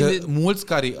 Depinde... Că mulți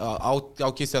care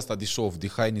au chestia asta de show-off, de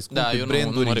haine scumpe,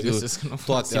 branduri,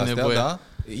 toate astea, da?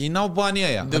 Ei n-au banii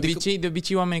aia. De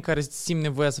obicei oamenii care simt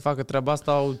nevoia să facă treaba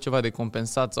asta au ceva de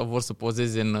compensat sau vor să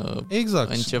pozeze în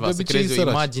ceva, să creeze o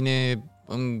imagine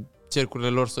în cercurile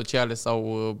lor sociale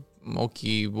sau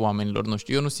ochii oamenilor, nu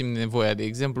știu. Eu nu simt nevoia, de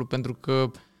exemplu, pentru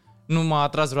că nu m-a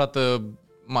atras vreodată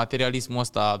materialismul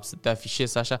ăsta să te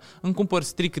afișezi așa. Îmi cumpăr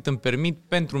strict cât îmi permit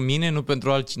pentru mine, nu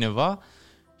pentru altcineva.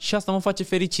 Și asta mă face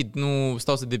fericit. Nu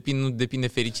stau să nu depinde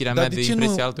fericirea mea de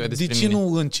impresia altuia despre mine. De ce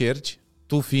nu încerci,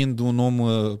 tu fiind un om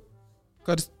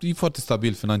care e foarte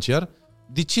stabil financiar,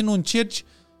 de ce nu încerci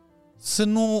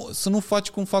să nu faci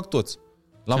cum fac toți?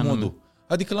 La modul.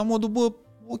 Adică la modul,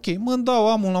 ok,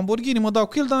 am un Lamborghini, mă dau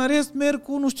cu el, dar în rest merg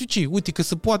cu nu știu ce. Uite că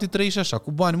se poate trăi și așa,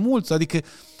 cu bani mulți. Adică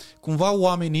cumva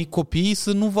oamenii, copiii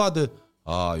să nu vadă,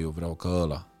 eu vreau că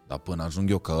ăla. Dar până ajung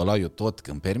eu ca ăla, eu tot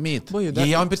când permit. Bă,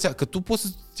 Ei au impresia că tu poți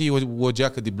să iei o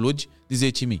geacă de blugi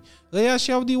de 10.000. Ăia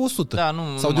și au de 100 da,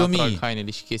 nu, sau nu de mă 1.000. atrag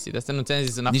hainele și chestii de astea. Nu ți-am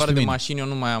zis, în afară de mașini eu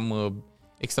nu mai am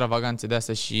extravaganțe de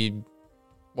astea și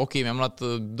ok, mi-am luat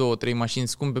 2-3 mașini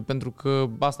scumpe pentru că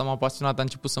asta m-a pasionat, a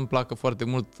început să-mi placă foarte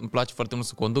mult, îmi place foarte mult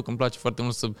să conduc, îmi place foarte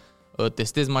mult să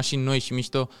testez mașini noi și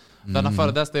mișto, dar în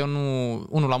afară de asta eu nu,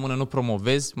 unul la mână nu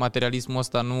promovez materialismul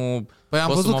ăsta, nu. Păi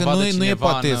am văzut că nu e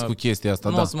patez cu chestia asta,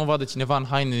 nu da. o să mă vadă cineva în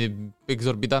haine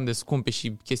exorbitant de scumpe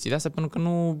și chestii de astea, pentru că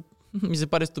nu mi se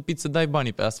pare stupid să dai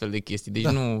banii pe astfel de chestii, deci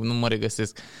nu mă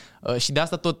regăsesc. Și de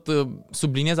asta tot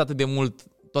subliniez atât de mult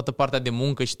toată partea de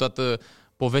muncă și toată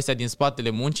povestea din spatele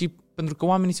muncii, pentru că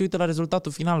oamenii se uită la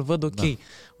rezultatul final, văd, ok,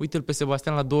 uite-l pe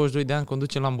Sebastian la 22 de ani,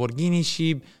 conduce Lamborghini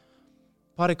și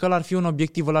pare că ăla ar fi un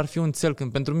obiectiv, ăla ar fi un cel,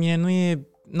 când pentru mine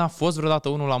n-a fost vreodată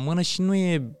unul la mână și nu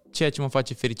e ceea ce mă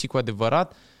face fericit cu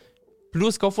adevărat,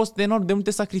 plus că au fost enorm de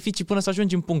multe sacrificii până să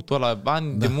ajungi în punctul ăla,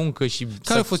 ani de muncă și...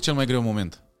 Care a fost cel mai greu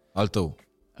moment al tău?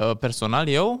 Personal,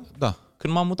 eu? Da.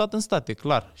 Când m-am mutat în state,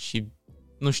 clar, și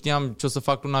nu știam ce o să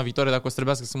fac luna viitoare, dacă o să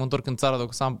trebuiască să mă întorc în țară, dacă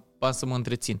o să am bani să mă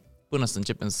întrețin, până să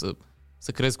începem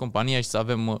să creez compania și să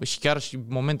avem... Și chiar și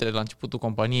momentele la începutul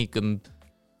companiei, când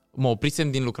mă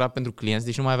oprisem din lucra pentru clienți,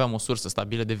 deci nu mai aveam o sursă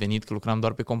stabilă de venit, că lucram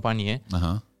doar pe companie.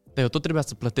 Aha. Dar eu tot trebuia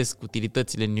să plătesc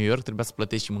utilitățile în New York, trebuia să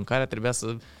plătesc și mâncarea,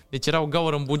 Deci era o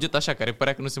gaură în buget așa, care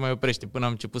părea că nu se mai oprește, până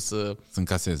am început să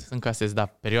încasez. Da,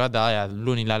 perioada aia,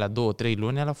 lunile alea, 2-3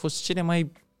 luni, alea a fost cele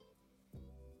mai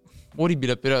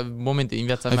oribile momente din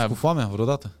viața mea. Ai făcut foamea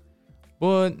vreodată?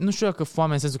 Bă, nu știu dacă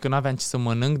foame în sensul că n-aveam ce să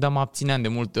mănânc, dar mă abțineam de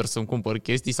multe ori să-mi cumpăr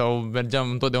chestii sau mergeam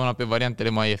întotdeauna pe variantele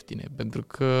mai ieftine, pentru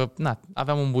că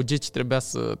aveam un buget și trebuia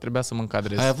să mă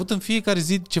încadrez. Ai avut în fiecare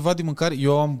zi ceva de mâncare?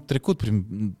 Eu am trecut prin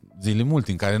zile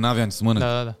multe în care n-aveam ce să mănânc.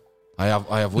 Da.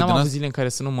 Ai avut N-am avut zile în care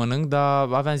să nu mănânc, dar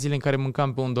aveam zile în care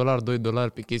mâncam pe $1,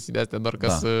 $2 pe chestii de astea, doar ca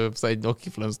să ai o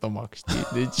chiflă în stomac,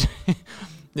 știi?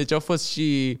 Deci au fost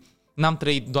și... N-am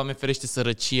trăit, Doamne ferește,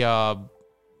 sărăcia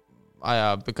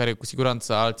aia pe care cu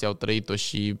siguranță alții au trăit-o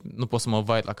și nu pot să mă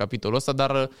vait la capitolul ăsta,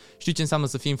 dar știu ce înseamnă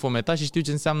să fii înfometat și știu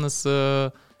ce înseamnă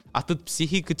atât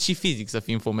psihic cât și fizic să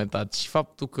fii înfometat. Și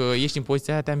faptul că ești în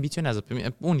poziția aia te ambiționează. Pe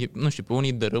mine, pe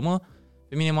unii dărâmă,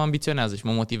 pe mine mă ambiționează și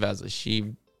mă motivează și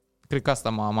cred că asta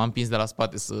m-a împins de la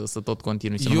spate să tot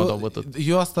continui, să nu mă dau bătut.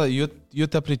 Eu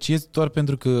te apreciez doar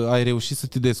pentru că ai reușit să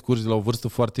te descurci de la o vârstă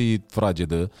foarte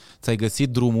fragedă, ți-ai găsit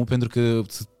drumul, pentru că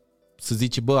să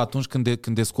zici, bă, atunci când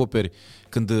descoperi,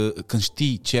 când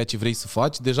știi ceea ce vrei să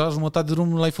faci, deja jumătate de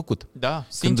drum l-ai făcut. Da,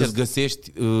 sincer. Când îți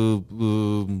găsești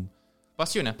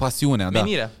pasiunea,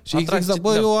 menirea. Da. Și exact,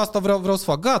 bă, eu asta vreau să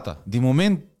fac, gata. Din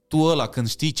momentul ăla, când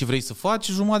știi ce vrei să faci,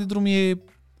 jumătate de drum e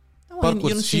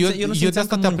parcurs. Eu de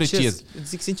asta te apreciez.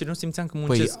 Zic sincer, nu simțeam că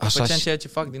muncesc, făceam ceea ce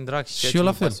fac din drag și ceea ce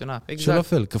mă pasiona. Exact. Și eu la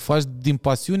fel, că faci din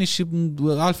pasiune și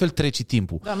altfel treci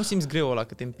timpul. Da, nu simți greu ăla,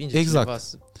 că te împinge cineva.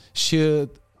 Exact. Și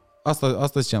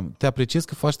asta ziceam, te apreciez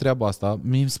că faci treaba asta.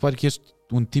 Mie mi se pare că ești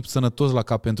un tip sănătos la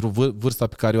cap pentru vârsta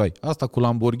pe care o ai. Asta cu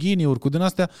Lamborghini-uri, cu din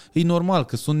astea, e normal,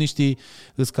 că sunt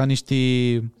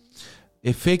niște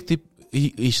efecte,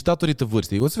 e și datorită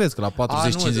vârstei. O să vezi că la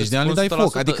 40-50 de ani le dai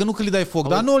foc. Adică nu că le dai foc,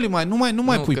 dar nu mai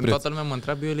pui preț. Când toată lumea mă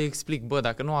întreabă, eu le explic, bă,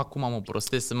 dacă nu acum mă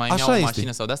prostez să mai iau o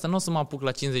mașină sau de asta, nu o să mă apuc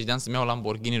la 50 de ani să-mi iau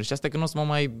Lamborghini-uri și asta că nu o să mă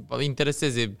mai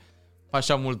intereseze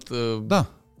așa mult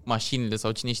mașinile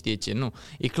sau cine știe ce. Nu.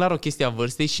 E clar o chestie a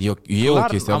vărstei și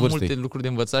clar am multe lucruri de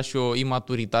învățat și o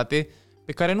imaturitate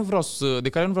de care nu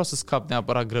vreau să scap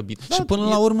neapărat grăbit. Și până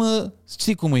la urmă,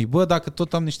 știi cum e, bă, dacă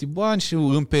tot am niște bani și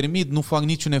îmi permit, nu fac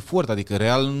niciun efort, adică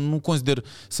real nu consider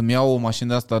să-mi iau o mașină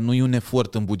de asta, nu e un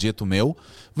efort în bugetul meu,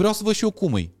 vreau să văd și eu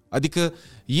cum e. Adică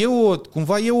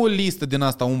cumva e o listă din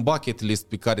asta, un bucket list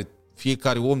pe care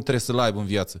fiecare om trebuie să-l aibă în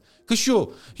viață. Că și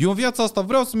eu în viața asta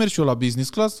vreau să merg și eu la business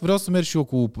class, vreau să merg și eu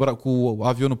cu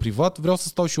avionul privat, vreau să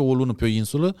stau și eu o lună pe o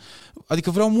insulă,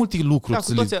 adică vreau multe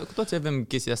lucruri. Da, cu toți avem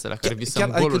chestia asta la care visăm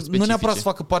goluri specifice. Nu neapărat să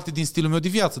facă parte din stilul meu de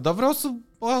viață, dar vreau să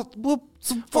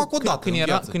fac o dată în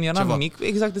viață. Când eram mic,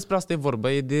 exact despre asta e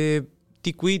vorba, e de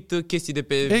ticuit chestii de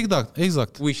pe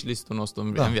exact. wishlist-ul nostru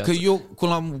în viață. Că eu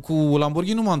cu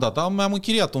Lamborghini nu m-am dat, mi-am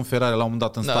închiriat un Ferrari la un moment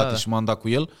dat în state și m-am dat cu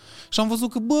el și am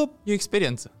văzut că, bă... E o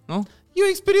experiență, nu? E o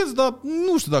experiență, dar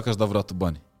nu știu dacă aș da vreodată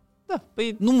bani. Da,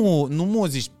 păi... Nu mă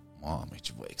zici, mamă, e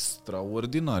ceva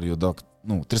extraordinar, eu dacă...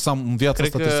 Nu, trebuie să am în viața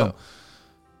asta, trebuie să am...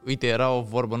 Uite, era o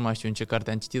vorbă, nu mai știu în ce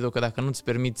carte am citit-o, că dacă nu-ți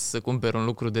permiți să cumperi un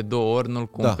lucru de 2 ori, nu-l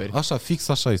cumperi. Da, așa, fix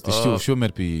așa este. Știu, și eu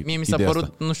merg pe mie mi s-a părut,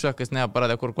 asta. Nu știu dacă sunt neapărat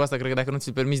de acord cu asta, cred că dacă nu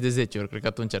ți-l permiți de 10 ori, cred că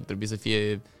atunci ar trebui să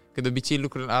fie... Că de obicei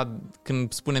lucrurile,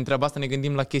 când spunem treaba asta, ne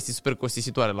gândim la chestii super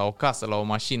costisitoare, la o casă, la o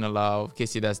mașină, la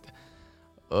chestii de astea.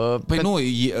 Păi nu,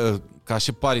 ca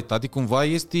și paritate, cumva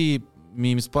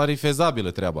mi se pare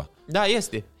fezabilă treaba. Da,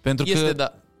 este. Pentru este, că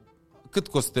da. cât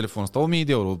costă telefonul ăsta? 1000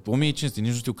 de euro, 1500, nici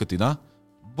nu știu cât e, da?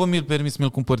 Bă, mi-l permis să mi-l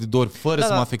cumpăr de 2 ori, fără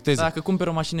să mă afecteze. Dacă cumperi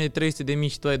o mașină de 300.000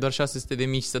 și tu ai doar 600.000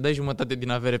 și să dai jumătate din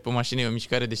avere pe o mașină, e o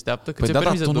mișcare deșteaptă, că ți-o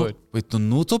permiți de 2 ori. Păi tu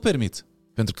nu ți-o permiți.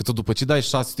 Pentru că tu după ce dai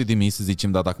 600.000, să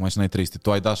zicem, dacă mașina e 300,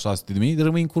 tu ai dat 600.000,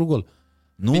 rămâi în curul gol.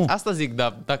 Nu. Păi asta zic,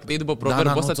 dacă te iei după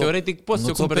proverbul ăsta, teoretic poți să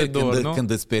o cumperi de 2 ori, nu? Când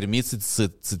îți permiți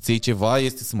să-ți iei ceva,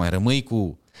 este să mai rămâi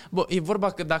cu... Bă, e vorba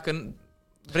că dacă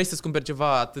vrei să-ți cumperi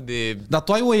ceva atât de... Dar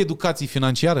tu ai o educație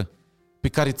financiară pe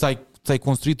care ți-ai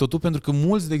construit-o tu, pentru că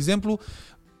mulți, de exemplu,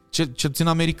 cel puțin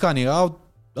americanii,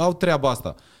 au treaba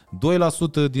asta.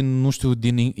 2% din, nu știu,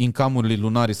 din income-urile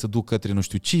lunare se duc către, nu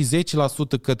știu,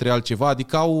 10% către altceva,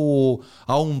 adică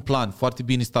au un plan foarte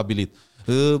bine stabilit.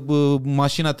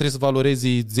 Mașina trebuie să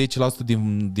valoreze 10%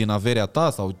 din averea ta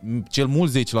sau cel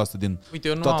mult 10% din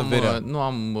toată averea. Nu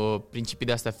am principii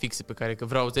de astea fixe pe care că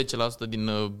vreau 10% din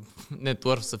net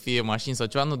worth să fie mașini sau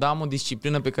ceva, nu, dar am o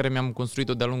disciplină pe care mi-am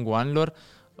construit-o de-a lungul anilor,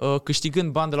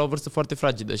 câștigând bani de la o vârstă foarte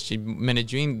fragedă și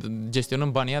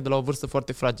gestionând banii de la o vârstă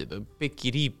foarte fragedă, pe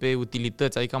chirii, pe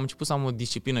utilități, adică am început să am o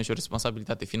disciplină și o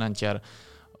responsabilitate financiară.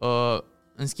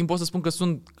 În schimb pot să spun că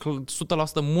sunt 100%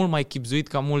 mult mai chibzuit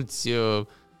ca mulți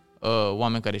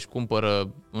oameni care își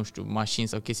cumpără, nu știu, mașini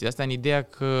sau chestii de astea, în ideea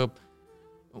că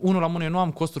unul la mână eu nu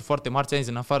am costuri foarte mari, ți-am zis,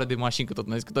 în afară de mașini, că tot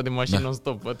noi discutăm de mașini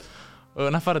non-stop,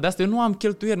 în afară de asta eu nu am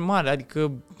cheltuieli mari,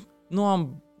 adică nu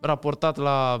am raportat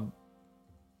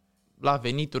la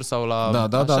venituri sau la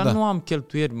nu am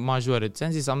cheltuieri majore.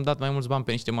 Ți-am zis, am dat mai mulți bani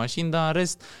pe niște mașini, dar în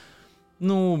rest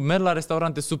nu merg la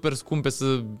restaurante super scumpe,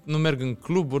 nu merg în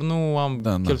cluburi, nu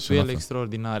am cheltuieli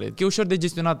extraordinare. E ușor de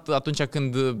gestionat atunci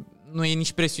când nu e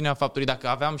nici presiunea faptului.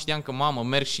 Dacă știam că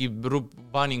merg și rup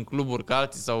bani în cluburi ca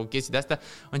alții sau chestii de astea,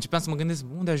 începeam să mă gândesc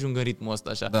unde ajung în ritmul ăsta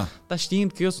așa. Da. Dar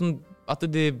știind că eu sunt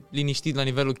atât de liniștit la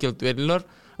nivelul cheltuielilor,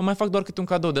 îmi mai fac doar câte un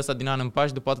cadou de ăsta din an în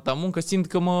pași după atâta muncă, simt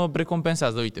că mă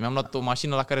recompensează. Uite, mi-am luat o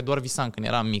mașină la care doar visam când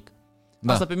eram mic.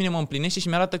 Da. Asta pe mine mă împlinește și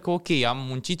mi-arată că ok, am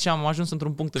muncit și am ajuns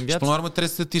într-un punct în viață. Și până la urmă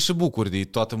trebuie să te și bucuri de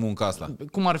toată munca asta.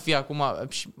 Cum ar fi acum?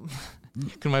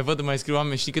 Când mai văd, mai scriu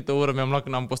oameni, știi câte oră mi-am luat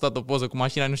când am postat o poză cu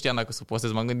mașina, nu știam dacă să o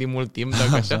postez, m-am gândit mult timp,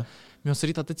 dacă așa. Mi-au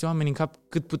sărit atâția oameni în cap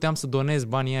cât puteam să donez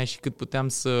banii aia și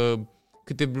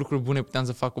câte lucruri bune puteam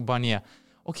să fac cu banii aia.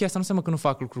 Ok, asta nu înseamnă că nu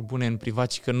fac lucruri bune în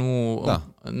privat și că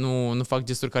nu fac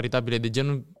gesturi caritabile de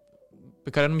genul pe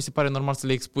care nu mi se pare normal să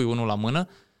le expui unul la mână.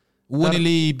 Unele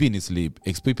e bine să le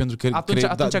expui pentru că atunci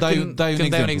când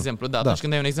dai un exemplu. Da, atunci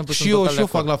când dai un exemplu și eu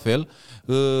fac la fel.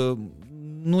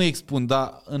 Nu expun,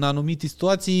 dar în anumite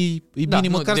situații e bine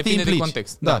măcar să te implici. De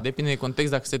context. Da, depinde de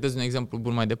context. Dacă setezi un exemplu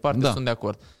bun mai departe, sunt de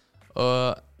acord.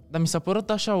 Dar mi s-a părut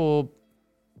așa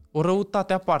o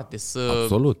răutate aparte.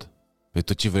 Absolut. Păi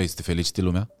tu ce vrei, să te felicite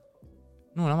lumea?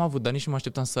 Nu, n-am avut, dar nici nu mă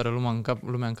așteptam să sară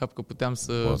lumea în cap că puteam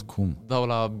să dau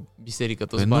la biserică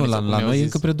toți banii. Nu, la noi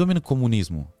încă predomină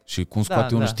comunismul. Și cum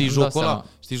scoate unul,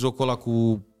 știi jocul ăla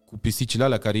cu pisicile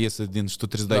alea care iese și tu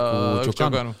trebuie să dai cu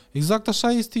ciocanul. Exact așa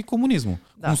este comunismul.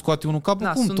 Cum scoate unul capul,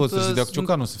 cum toți să dea cu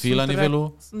ciocanul, să fie la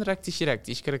nivelul... Sunt reacții și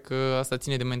reacții și cred că asta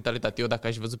ține de mentalitate. Eu dacă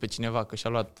aș văzut pe cineva că și-a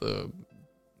luat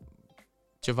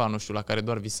ceva, nu știu, la care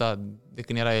doar visa de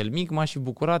când era el mic, m-aș fi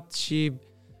bucurat și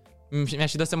mi-aș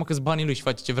și dat seama că-s banii lui și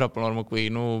face ce vrea până la urmă cu ei.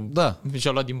 Nu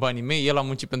și-a luat din banii mei, el a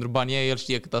muncit pentru banii ei, el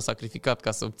știe cât a sacrificat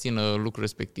ca să obțină lucrul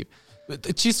respectiv.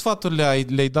 Ce sfaturi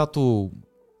le-ai dat tu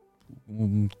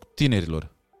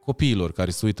tinerilor, copiilor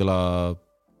care se uită la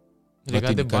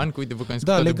legat de bani, uite, vă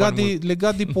că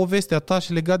legat de povestea ta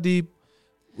și legat de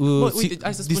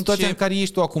situația în care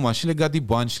ești tu acum, și legat de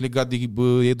bani, și legat de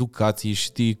educație,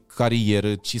 și de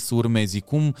carieră, ce să urmezi,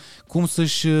 cum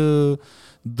să-și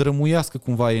drămuiască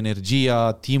cumva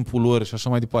energia, timpul lor și așa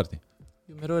mai departe.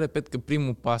 Eu mereu repet că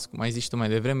primul pas, cum ai zis și tu mai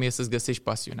devreme, e să-ți găsești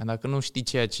pasiunea. Dacă nu știi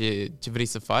ceea ce vrei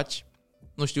să faci,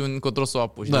 nu știu încotro să o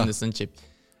apuci, de unde să începi.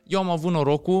 Eu am avut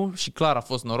norocul, și clar a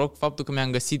fost noroc, faptul că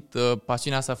mi-am găsit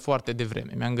pasiunea asta foarte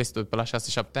devreme. Mi-am găsit-o pe la 6-7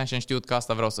 ani și am știut că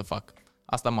asta vreau să fac.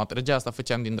 Asta mă atrăgea, asta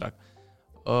făceam din drag.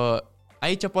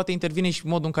 Aici poate intervine și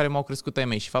modul în care m-au crescut ai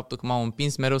mei și faptul că m-au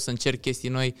împins mereu să încerc chestii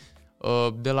noi,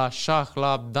 de la șah,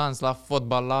 la dans, la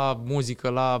fotbal, la muzică,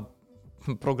 la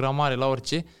programare, la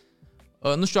orice.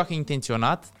 Nu știu dacă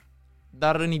intenționat,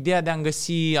 dar în ideea de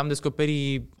am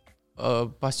descoperit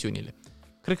pasiunile.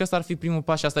 Cred că asta ar fi primul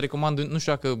pas și asta recomand, nu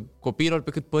știu dacă copiilor,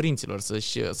 pe cât părinților,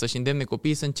 să-și îndemne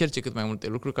copiii să încerce cât mai multe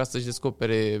lucruri ca să-și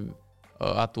descopere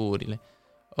aturile.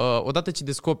 Odată ce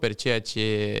descoperi ceea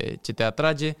ce te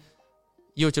atrage,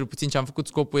 eu cel puțin ce am făcut,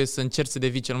 scopul e să încerci să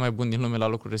devii cel mai bun din lume la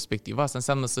lucrul respectiv. Asta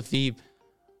înseamnă să fii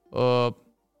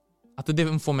atât de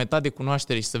înfometat de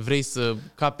cunoaștere și să vrei să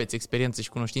capeți experiență și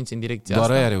cunoștințe în direcția Doar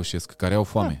asta. aia reușesc, care au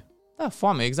foame. Da,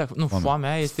 foame, exact. Nu,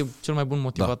 foamea aia este cel mai bun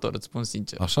motivator, îți spun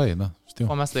sincer. Așa e, da, știu.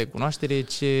 Foamea asta de cunoaștere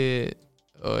ce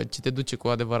te duce cu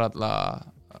adevărat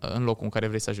în locul în care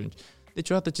vrei să ajungi. Deci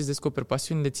odată ce îți descoperi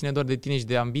pasiunile, ține doar de tine și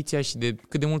de ambiția și de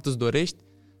cât de mult îți dorești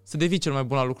să devii cel mai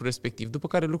bun la lucrul respectiv. După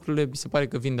care lucrurile mi se pare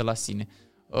că vin de la sine.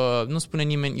 Nu spune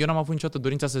nimeni, eu n-am avut niciodată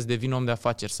dorința să devin om de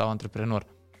afaceri sau antreprenor.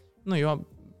 Nu, eu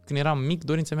când eram mic,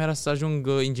 dorința mea era să ajung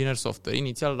inginer software.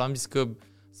 Inițial am zis că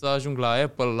să ajung la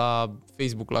Apple, la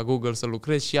Facebook, la Google să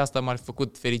lucrez și asta m-a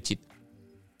făcut fericit.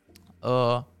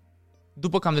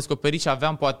 După că am descoperit și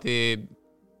aveam poate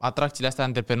atracțiile astea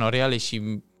antreprenoriale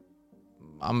și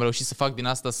am reușit să fac din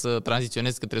asta să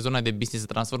tranziționez către zona de business,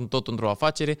 să transform tot într-o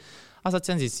afacere, asta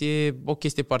ți-am zis, e o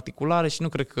chestie particulară și nu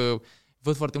cred că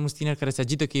văd foarte mulți tineri care se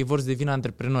agită că ei vor să devină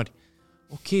antreprenori.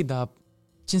 Ok, dar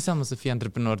ce înseamnă să fii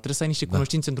antreprenor? Trebuie să ai niște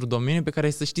cunoștințe într-un domeniu pe care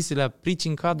să știi să le aplici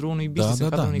în cadrul unui business, în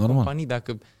cadrul unei companii.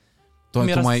 Dacă Tu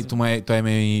ai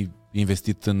mai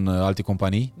investit în alte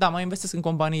companii? Da, mai investesc în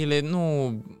companiile, nu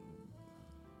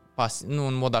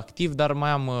în mod activ, dar mai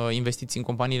am investiții în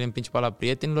companiile în principal a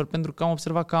prietenilor, pentru că am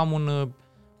observat că am un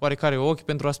oarecare ochi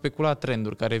pentru a specula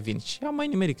trenduri care vin și am mai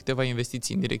nimerit câteva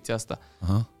investiții în direcția asta.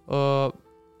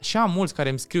 Și am mulți care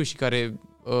îmi scriu și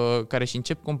care și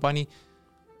încep companii,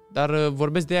 dar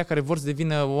vorbesc de ea care vor să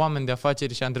devină oameni de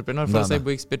afaceri și antreprenori fără să aibă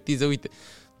o expertiză. Uite,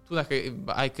 tu dacă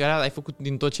ai făcut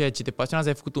din tot ceea ce te pasionează,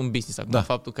 ai făcut un business. Acum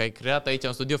faptul că ai creat aici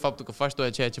în studio, faptul că faci tot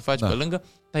ceea ce faci pe lângă,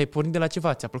 dar ai pornit de la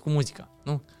ceva, ți-a plăcut muzica,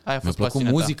 nu? Aia a fost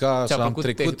pasiunea muzica, ți-a plăcut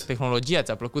am trecut tehnologia,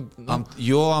 ți-a plăcut...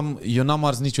 Eu n-am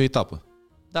ars nicio etapă.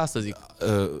 Da, să zic.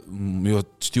 Eu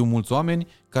știu mulți oameni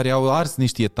care au ars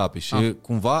niște etape și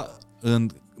cumva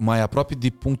mai aproape de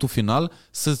punctul final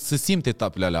să simte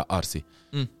etapele alea arse.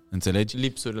 Înțelegi?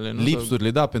 Lipsurile, nu?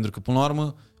 Lipsurile, da, pentru că până la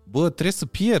urmă trebuie să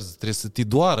pierzi, trebuie să te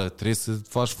doară, trebuie să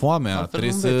faci foamea,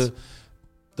 trebuie să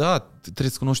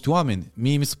cunoști oameni.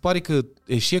 Mie mi se pare că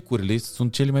eșecurile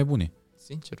sunt cele mai bune.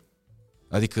 Sincer.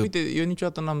 Adică... Uite, eu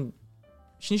niciodată n-am...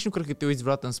 Și nici nu cred că te uiți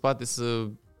vreodată în spate să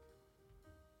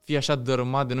fii așa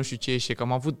dărâmat de nu știu ce eșec.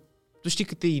 Am avut... Tu știi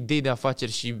câte idei de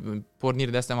afaceri și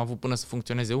porniri de astea am avut până să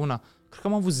funcționeze una? Cred că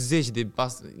am avut zeci de...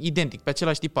 Identic, pe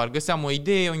același tipar. Găseam o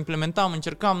idee, o implementam,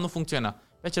 încercam, nu funcționa.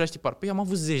 Pe același tipar. Păi am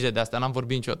avut zeci de astea, n-am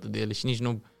vorbit niciodată de ele și nici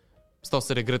nu stau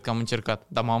să regret că am încercat.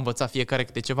 Dar m-am învățat fiecare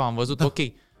câte ceva, am văzut, ok,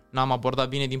 n-am abordat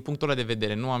bine din punctul ăla de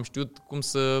vedere, nu am știut cum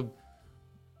să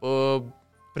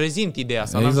prezint ideea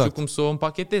sau n-am știut cum să o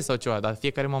împachetez sau ceva, dar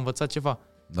fiecare m-a învățat ceva.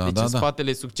 Deci în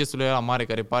spatele succesului ăla mare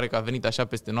care pare că a venit așa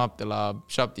peste noapte la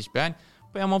 17 ani,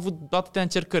 păi am avut atâtea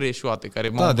încercări eșuate care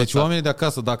m-au învățat. Deci oamenii de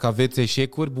acasă, dacă aveți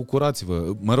eșecuri,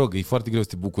 bucurați-vă. Mă rog, e foarte greu să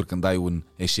te bucuri când ai un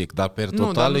eșec, dar per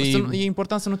total e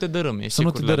important să nu te dărâme. Să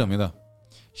nu te dărâme, da.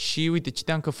 Și uite,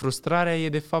 citeam că frustrarea e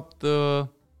de fapt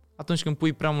atunci când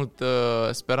pui prea mult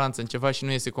speranță în ceva și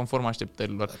nu iese conform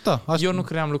așteptărilor. Eu nu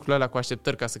cream lucrurile alea cu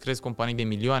așteptări ca să crezi companii de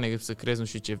milioane, să crezi nu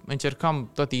știu ce. Încercam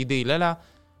toate ideile alea.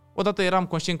 Odată eram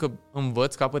conștient că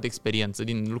învăț, capăt experiență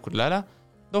din lucrurile alea,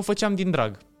 dar o făceam din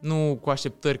drag, nu cu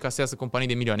așteptări ca să iasă companii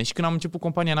de milioane. Și când am început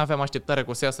compania, n-aveam așteptarea că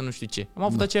o să iasă nu știu ce. Am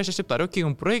avut aceeași așteptare. Ok,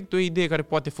 un proiect, o idee care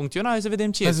poate funcționa, hai să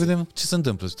vedem ce Hai să vedem ce se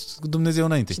întâmplă. Dumnezeu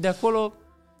înainte. Și de acolo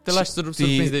te lași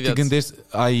surprins de viață. Te gândești,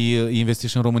 ai investit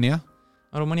și în România?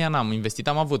 În România n-am investit.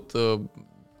 Am avut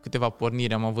câteva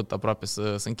porniri, am avut aproape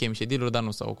să încheiem și deal-uri, dar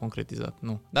nu s-au concretizat.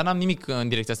 Nu. Dar n-am nimic în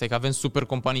direcția asta, că avem super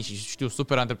companii și știu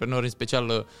super antreprenori, în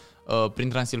special prin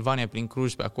Transilvania, prin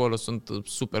Cluj, pe acolo sunt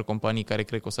super companii care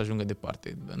cred că o să ajungă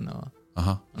departe în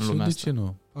lumea asta. Și de ce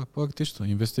nu? Fac-te și tu,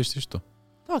 investește și tu.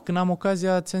 Da, când am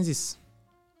ocazia, ți-am zis.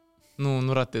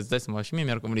 Nu ratez, dai seama. Și mie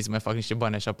mi-ar conveni să mai fac niște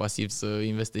bani așa pasiv, să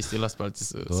investesc, să las pe alții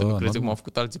să lucreze cum au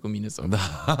făcut alții cu mine. Sau,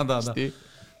 da.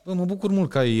 Bă, mă bucur mult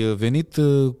că ai venit.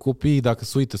 Copiii, dacă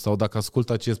se uită sau dacă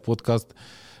ascultă acest podcast,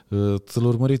 să-l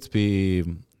urmăriți pe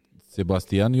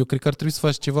Sebastian. Eu cred că ar trebui să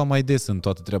faci ceva mai des în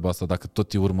toată treaba asta, dacă tot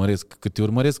te urmăresc. Că te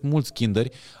urmăresc mulți kinderi.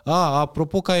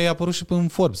 Apropo că ai apărut și în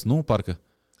Forbes, nu? Parcă.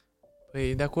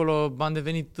 Păi de acolo am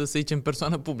devenit, să zicem,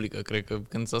 persoană publică, cred că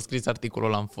când s-a scris articolul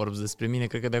ăla în Forbes despre mine,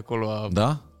 cred că de acolo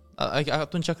Da?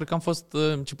 Atunci cred că am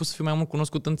început să fiu mai mult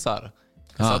cunoscut în țară.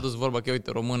 Că s-a dus vorba că,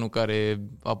 uite, românul care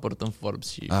a apărut în Forbes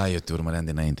și... Eu te urmăream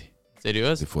dinainte.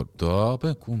 Serios? De Forbes. Da,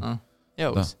 bă, cum?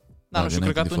 Nu știu,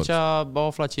 cred că atunci au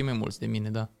aflat cei mai mulți de mine,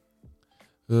 da.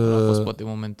 A fost poate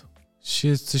momentul.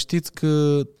 Și să știți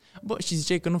că... Bă, și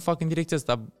ziceai că nu fac în direcția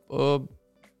asta.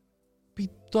 Păi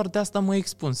doar de asta mă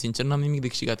expun, sincer, n-am nimic de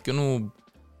câștigat. Că eu nu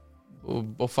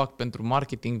o fac pentru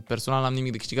marketing, personal n-am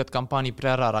nimic de câștigat, campanii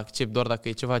prea rar accept doar dacă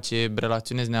e ceva ce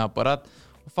relaționez neapărat.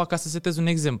 O fac ca să setez un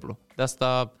exemplu. De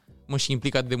asta mă și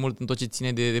implic atât de mult în tot ce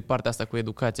ține de partea asta cu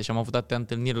educație și am avut atâtea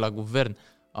întâlniri la guvern,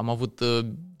 am avut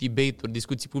debate-uri,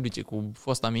 discuții publice cu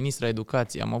fosta ministra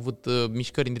educației, am avut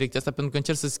mișcări în direcția asta pentru că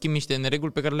încerc să schimb niște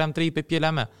nereguli pe care le-am trăit pe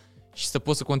pielea mea și să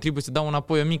pot să contribui, să dau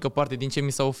înapoi o mică parte din ce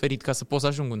mi s-a oferit ca să pot să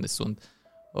ajung unde sunt.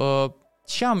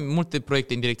 Și am multe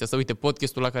proiecte în direcția asta. Uite,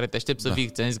 podcastul la care te aștept să vii,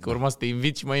 ți-am zis că urma să te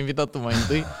invit și m-ai invitat tu mai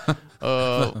întâi.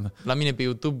 La mine pe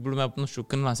YouTube, lumea, nu știu,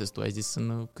 când lansezi tu, ai zis,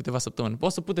 în câteva săptămâni. O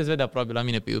să puteți vedea probabil la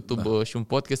mine pe YouTube și un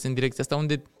podcast în direcția asta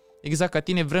unde, exact ca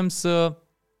tine, vreau să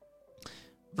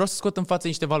scot în față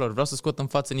niște valori, vreau să scot în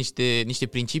față niște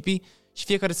principii și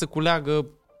fiecare să culeagă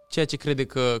ceea ce crede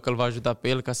că îl va ajuta pe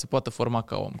el ca să se poată forma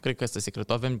ca om. Cred că ăsta e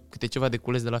secretul. Avem câte ceva de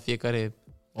cules de la fiecare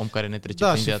om care ne trece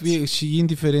prin viață. Și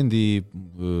indiferent de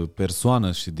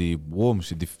persoană și de om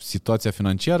și de situația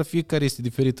financiară, fiecare este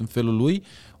diferit în felul lui.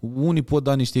 Unii pot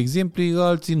da niște exemple,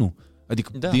 alții nu.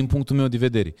 Adică, din punctul meu de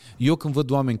vedere. Eu când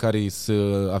văd oameni care se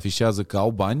afișează că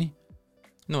au bani...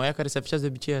 Nu, aia care se afișează de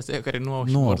obicei, aia care nu au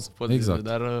și vor să pot exact.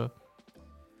 Dar...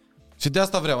 Și de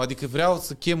asta vreau. Adică vreau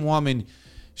să chem oameni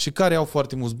și care au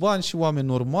foarte mulți bani și oameni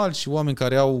normali și oameni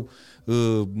care au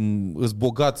îs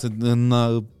bogați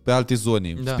pe alte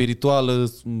zone,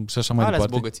 spirituală și așa mai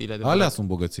departe. Bogățiile, alea sunt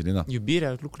bogățiile, da. Iubirea,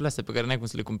 lucrurile astea pe care n-ai cum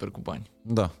să le cumperi cu bani.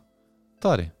 Da,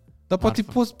 tare. Dar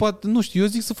poate, nu știu, eu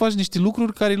zic să faci niște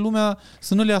lucruri care lumea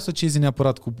să nu le asociezi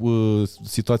neapărat cu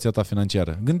situația ta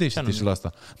financiară. Gândește-te și la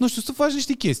asta. Nu știu, să faci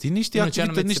niște chestii, niște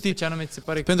activități, Ce anume ți se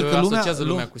pare pentru că asociază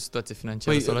lumea cu situația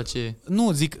financiară sau la ce...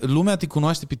 Nu, zic, lumea te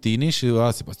cunoaște pe tine și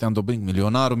Sebastian Dobrincu,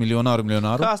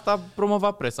 milionarul. Că asta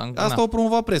promova presa. Asta o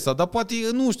promova presa, dar poate,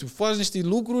 nu știu, faci niște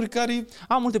lucruri care...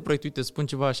 Am multe proiecte, uite, spun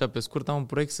ceva așa pe scurt, am un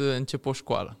proiect să încep o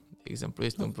școală, de exemplu.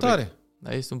 Este un proiect. Tare.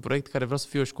 Da, este un proiect care vreau să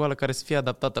fie o școală care să fie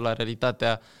adaptată la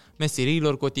realitatea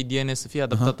meseriilor cotidiene, să fie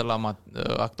adaptată la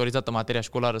actualizată materia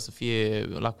școlară, să fie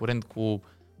la curent cu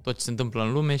tot ce se întâmplă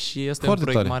în lume și ăsta e un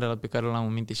proiect mare pe care l-am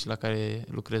în minte și la care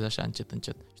lucrez așa încet.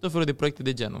 Și tot felul de proiecte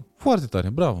de genul. Foarte tare,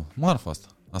 bravo, marfă asta.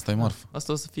 Asta e marfă.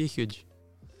 Asta o să fie huge.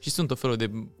 Și sunt tot felul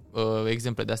de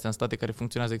exemple de astea în state care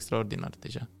funcționează extraordinar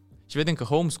deja. Și vedem că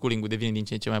homeschooling-ul devine din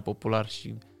ce în ce mai popular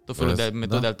și tot felul de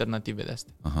metode alternative de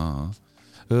astea. Aha.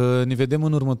 Ne vedem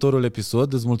în următorul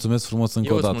episod. Îți mulțumesc frumos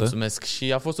încă o dată. Eu îți mulțumesc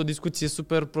și a fost o discuție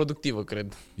super productivă,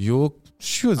 cred. Eu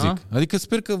zic. Adică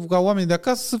sper că ca oamenii de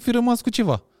acasă să fi rămas cu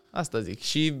ceva. Asta zic.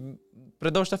 Și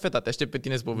predau ștafeta. Te aștept pe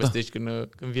tine să povestești când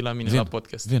vii la mine la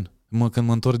podcast. Vin. Când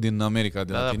mă întorc din America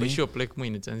de la tine. Păi și eu plec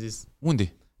mâine, ți-am zis.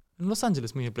 Unde? În Los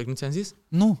Angeles mâine plec, nu ți-am zis?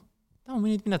 Nu. Da,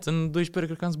 mâine dimineață, în 12 ore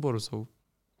cred că am zborul sau...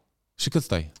 Și cât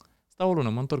stai? Stau o lună,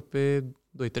 mă întorc pe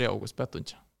 2-3 august, pe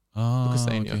atunci. Cât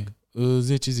stai în New York?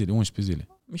 10 zile, 11 zile.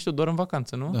 Mișto, doar în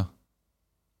vacanță, nu? Da.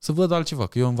 Să văd altceva,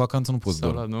 că eu în vacanță nu pot să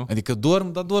dorm. Nu? Adică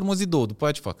dorm, dar dorm o zi, două, după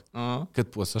aia ce fac? Cât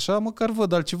pot. Așa măcar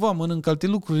văd altceva, mănânc alte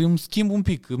lucruri, îmi schimb un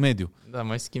pic mediul. Da,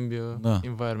 mai schimbi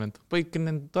environment. Păi când ne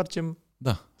întoarcem,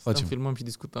 facem. filmăm și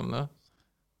discutăm, da?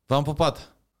 V-am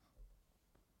pupat!